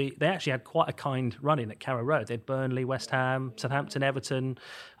thought they actually had quite a kind run in at Carrow Road. They had Burnley, West Ham, Southampton, Everton.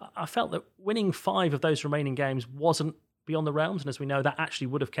 I felt that winning 5 of those remaining games wasn't beyond the realms, and as we know, that actually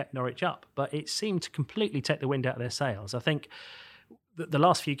would have kept Norwich up. But it seemed to completely take the wind out of their sails. I think the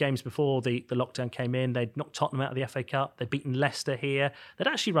last few games before the lockdown came in, they'd knocked Tottenham out of the FA Cup. They'd beaten Leicester here. They'd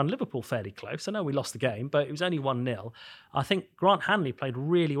actually run Liverpool fairly close. I know we lost the game, but it was only 1-0. I think Grant Hanley played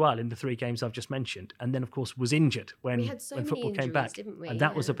really well in the 3 games I've just mentioned, and then, of course, was injured when football came back. Didn't we? And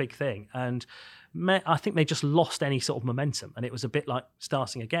that was a big thing. And I think they just lost any sort of momentum, and it was a bit like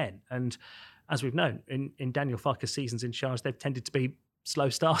starting again. And as we've known, in Daniel Farke's seasons in charge, they've tended to be slow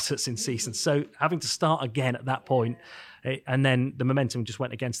starters in seasons. So having to start again at that point, and then the momentum just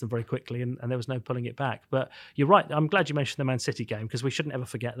went against them very quickly, and there was no pulling it back. But you're right. I'm glad you mentioned the Man City game, because we shouldn't ever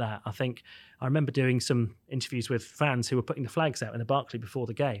forget that. I remember doing some interviews with fans who were putting the flags out in the Barclay before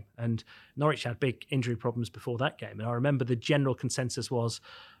the game, and Norwich had big injury problems before that game. And I remember the general consensus was,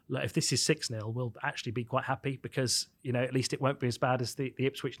 look, if this is 6-0, we'll actually be quite happy, because, at least it won't be as bad as the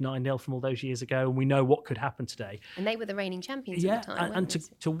Ipswich 9-0 from all those years ago, and we know what could happen today. And they were the reigning champions at the time. And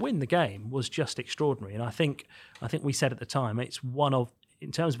to win the game was just extraordinary. And I think we said at the time, it's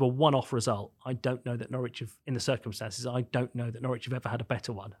in terms of a one-off result, I don't know that Norwich in the circumstances, I don't know that Norwich have ever had a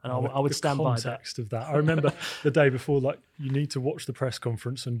better one. And I would stand by that. The context of that. I remember the day before, you need to watch the press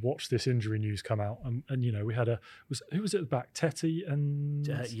conference and watch this injury news come out. And we had who was it at the back? Tetty and...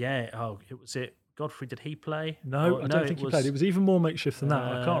 Godfrey, did he play? No, I don't think he played. It was even more makeshift than that.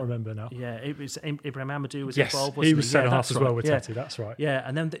 I can't remember now. Yeah, it was Ibrahim Amadou was involved. Wasn't he was centre half as well right. with Tetty. That's right. Yeah,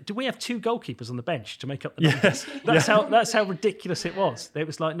 and then do we have 2 goalkeepers on the bench to make up the numbers? That's how ridiculous it was. It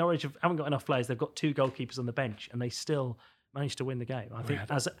was like Norwich haven't got enough players. They've got 2 goalkeepers on the bench, and they still managed to win the game. I think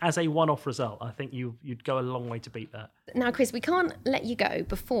as a one-off result, I think you'd go a long way to beat that. Now, Chris, we can't let you go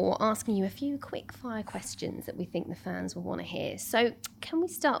before asking you a few quick-fire questions that we think the fans will want to hear. So can we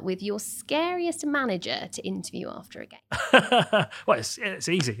start with your scariest manager to interview after a game? Well, it's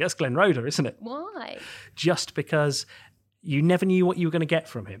easy. That's Glenn Roeder, isn't it? Why? Just because you never knew what you were going to get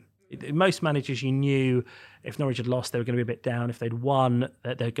from him. Most managers, you knew if Norwich had lost, they were going to be a bit down. If they'd won,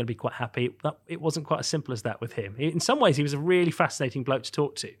 they're going to be quite happy. It wasn't quite as simple as that with him. In some ways, he was a really fascinating bloke to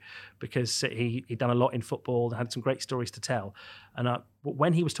talk to, because he'd done a lot in football and had some great stories to tell. And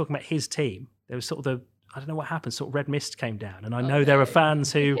when he was talking about his team, there was sort of I don't know what happened, sort of red mist came down. And I know there are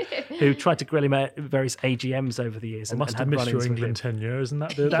fans who tried to grill him at various AGMs over the years. I must have missed your England tenure, isn't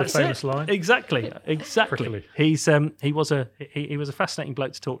that the famous line? Exactly. Prickly. He was a fascinating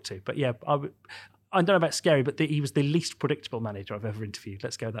bloke to talk to. But yeah, I don't know about scary, but he was the least predictable manager I've ever interviewed.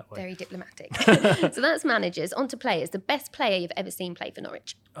 Let's go that way. Very diplomatic. So that's managers. On to players. The best player you've ever seen play for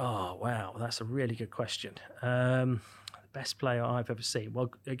Norwich? Oh, wow. That's a really good question. Best player I've ever seen.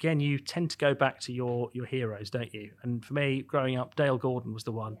 Well, again, you tend to go back to your heroes, don't you? And for me, growing up, Dale Gordon was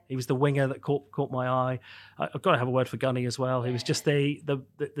the one. He was the winger that caught my eye. I've got to have a word for Gunny as well. He was just the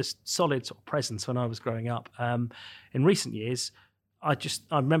solid sort of presence when I was growing up. In recent years, I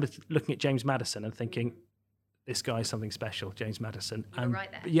remember looking at James Maddison and thinking, this guy is something special, James Maddison. And right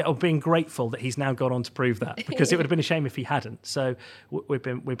there. being grateful that he's now gone on to prove that, because it would have been a shame if he hadn't. So we've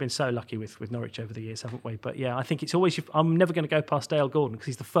been so lucky with Norwich over the years, haven't we? But yeah, I think it's always, I'm never going to go past Dale Gordon, because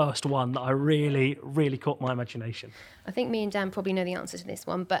he's the first one that I really, really caught my imagination. I think me and Dan probably know the answer to this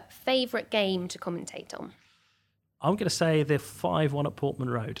one, but favourite game to commentate on? I'm going to say the 5-1 at Portman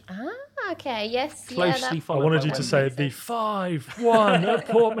Road. Okay, yes. Closely followed. I wanted you to say the 5-1 at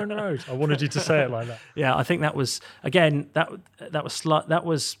Portman Road. I wanted you to say it like that. Yeah, I think that was, again, that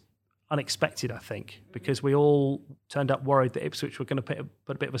was unexpected, I think, because we all turned up worried that Ipswich were going to put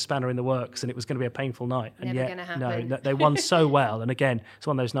a bit of a spanner in the works and it was going to be a painful night. And Never gonna happen. No, they won so well. And again, it's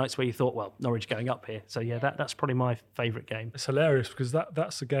one of those nights where you thought, well, Norwich going up here. So yeah, that's probably my favourite game. It's hilarious because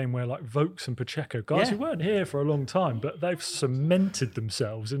that's a game where Vokes and Pacheco, guys who weren't here for a long time, but they've cemented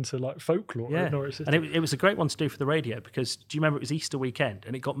themselves into folklore at Norwich City. And it was a great one to do for the radio, because do you remember it was Easter weekend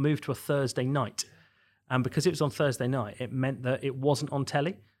and it got moved to a Thursday night? And because it was on Thursday night, it meant that it wasn't on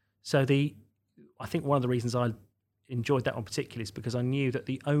telly. So I think one of the reasons I enjoyed that one particularly is because I knew that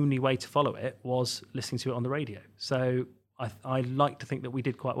the only way to follow it was listening to it on the radio. So I like to think that we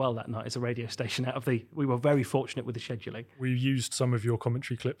did quite well that night as a radio station. We were very fortunate with the scheduling. We used some of your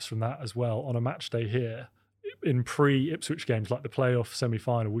commentary clips from that as well on a match day here. In pre-Ipswich games, like the playoff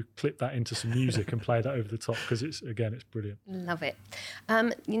semi-final, we clipped that into some music and played that over the top, because it's brilliant. Love it.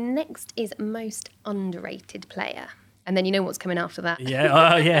 Next is most underrated player. And then you know what's coming after that.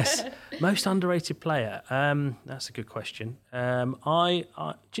 Yeah, yes. Most underrated player. That's a good question.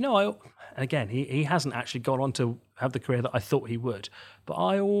 Again, he hasn't actually gone on to have the career that I thought he would. But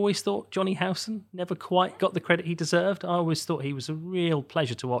I always thought Johnny Howson never quite got the credit he deserved. I always thought he was a real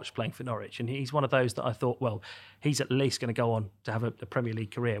pleasure to watch playing for Norwich. And he's one of those that I thought, well, he's at least going to go on to have a Premier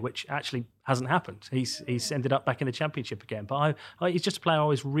League career, which actually hasn't happened. He's ended up back in the Championship again. But he's just a player I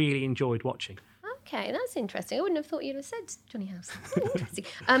always really enjoyed watching. Okay, that's interesting. I wouldn't have thought you'd have said Johnny House. Interesting.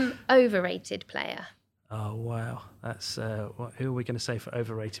 Overrated player. Oh wow, that's who are we going to say for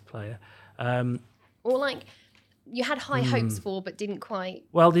overrated player? Or like you had high hopes for but didn't quite.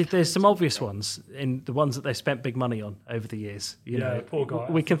 Well, there's some obvious ones in the ones that they spent big money on over the years. You know, poor guy.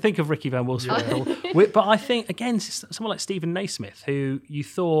 We can think of Ricky Van Wolfswinkel, but I think again someone like Stephen Naismith, who you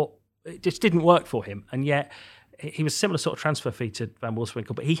thought it just didn't work for him, and yet he was a similar sort of transfer fee to Van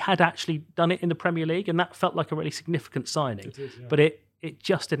Wolfswinkel, but he had actually done it in the Premier League, and that felt like a really significant signing. It is, yeah. But it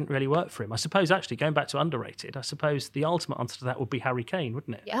just didn't really work for him. I suppose, actually, going back to underrated, I suppose the ultimate answer to that would be Harry Kane,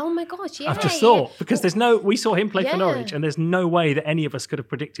 wouldn't it? Oh my gosh, yeah. I've just thought, because we saw him play for Norwich, and there's no way that any of us could have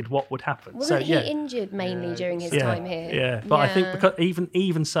predicted what would happen. Wasn't he injured mainly during his time here? Yeah, but I think because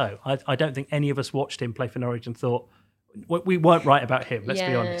even so, I don't think any of us watched him play for Norwich and thought, we weren't right about him, let's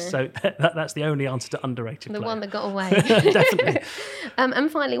be honest. So that's the only answer to underrated player. One that got away. Definitely. And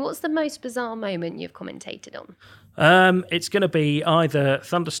finally, what's the most bizarre moment you've commentated on? It's going to be either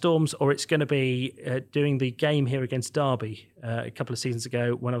thunderstorms or it's going to be doing the game here against Derby a couple of seasons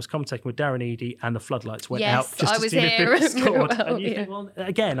ago when I was commentating with Darren Eadie and the floodlights went out just I to was see here. if they scored. Well, and you think, well,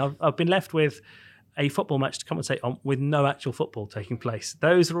 again, I've been left with a football match to commentate on with no actual football taking place.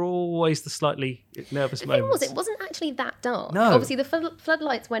 Those are always the slightly nervous moments. It wasn't actually that dark. No. Obviously, the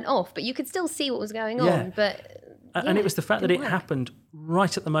floodlights went off, but you could still see what was going on. But and it was the fact that it happened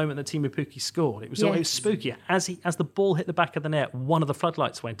right at the moment that Teemu Pukki scored. It was spooky. As the ball hit the back of the net, one of the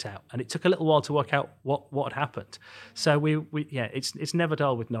floodlights went out, and it took a little while to work out what had happened. So it's never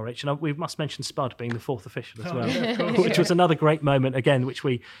dull with Norwich, and we must mention Spud being the fourth official as well, which was another great moment again. Which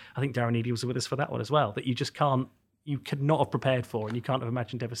I think Darren Eadie was with us for that one as well. That you just can't. You could not have prepared for, and you can't have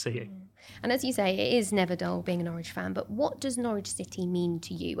imagined ever seeing. And as you say, it is never dull being a Norwich fan. But what does Norwich City mean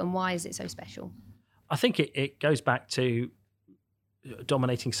to you, and why is it so special? I think it goes back to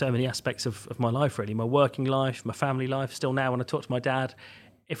dominating so many aspects of my life, really. My working life, my family life. Still now, when I talk to my dad,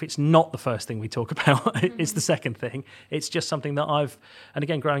 if it's not the first thing we talk about, it's the second thing. It's just something that and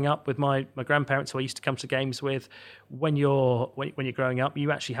again, growing up with my grandparents who I used to come to games with, when you're growing up,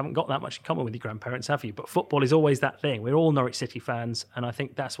 you actually haven't got that much in common with your grandparents, have you? But football is always that thing. We're all Norwich City fans, and I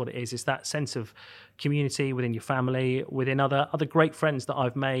think that's what it is. It's that sense of community within your family, within other great friends that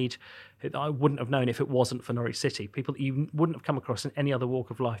I've made that I wouldn't have known if it wasn't for Norwich City. People that you wouldn't have come across in any other walk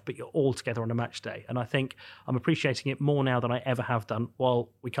of life, but you're all together on a match day. And I think I'm appreciating it more now than I ever have done while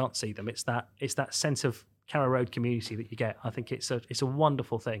we can't see them. It's that sense of Carrow Road community that you get. I think it's a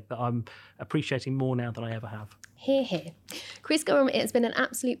wonderful thing that I'm appreciating more now than I ever have. Hear, hear. Chris Gorham, it's been an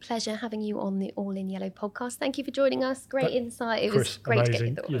absolute pleasure having you on the All in Yellow podcast. Thank you for joining us. Great insight. It was great amazing.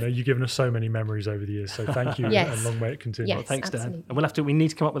 to get your thoughts. You've given us so many memories over the years, so thank you, and long may it continue. Yes, well, thanks, absolutely. Dan. And we need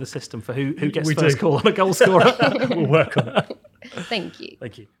to come up with a system for who gets first call on a goal scorer. We'll work on it. Thank you.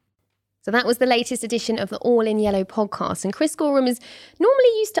 Thank you. So that was the latest edition of the All in Yellow podcast. And Chris Gorham is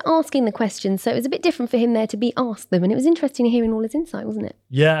normally used to asking the questions, so it was a bit different for him there to be asked them. And it was interesting hearing all his insight, wasn't it?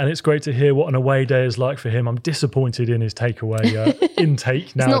 Yeah, and it's great to hear what an away day is like for him. I'm disappointed in his takeaway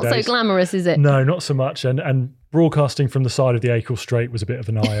intake nowadays. It's not so glamorous, is it? No, not so much. And broadcasting from the side of the Acle Strait was a bit of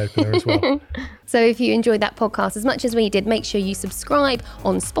an eye-opener as well. So if you enjoyed that podcast as much as we did, make sure you subscribe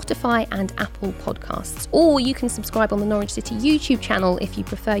on Spotify and Apple Podcasts. Or you can subscribe on the Norwich City YouTube channel if you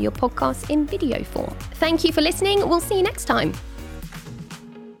prefer your podcasts in video form. Thank you for listening. We'll see you next time.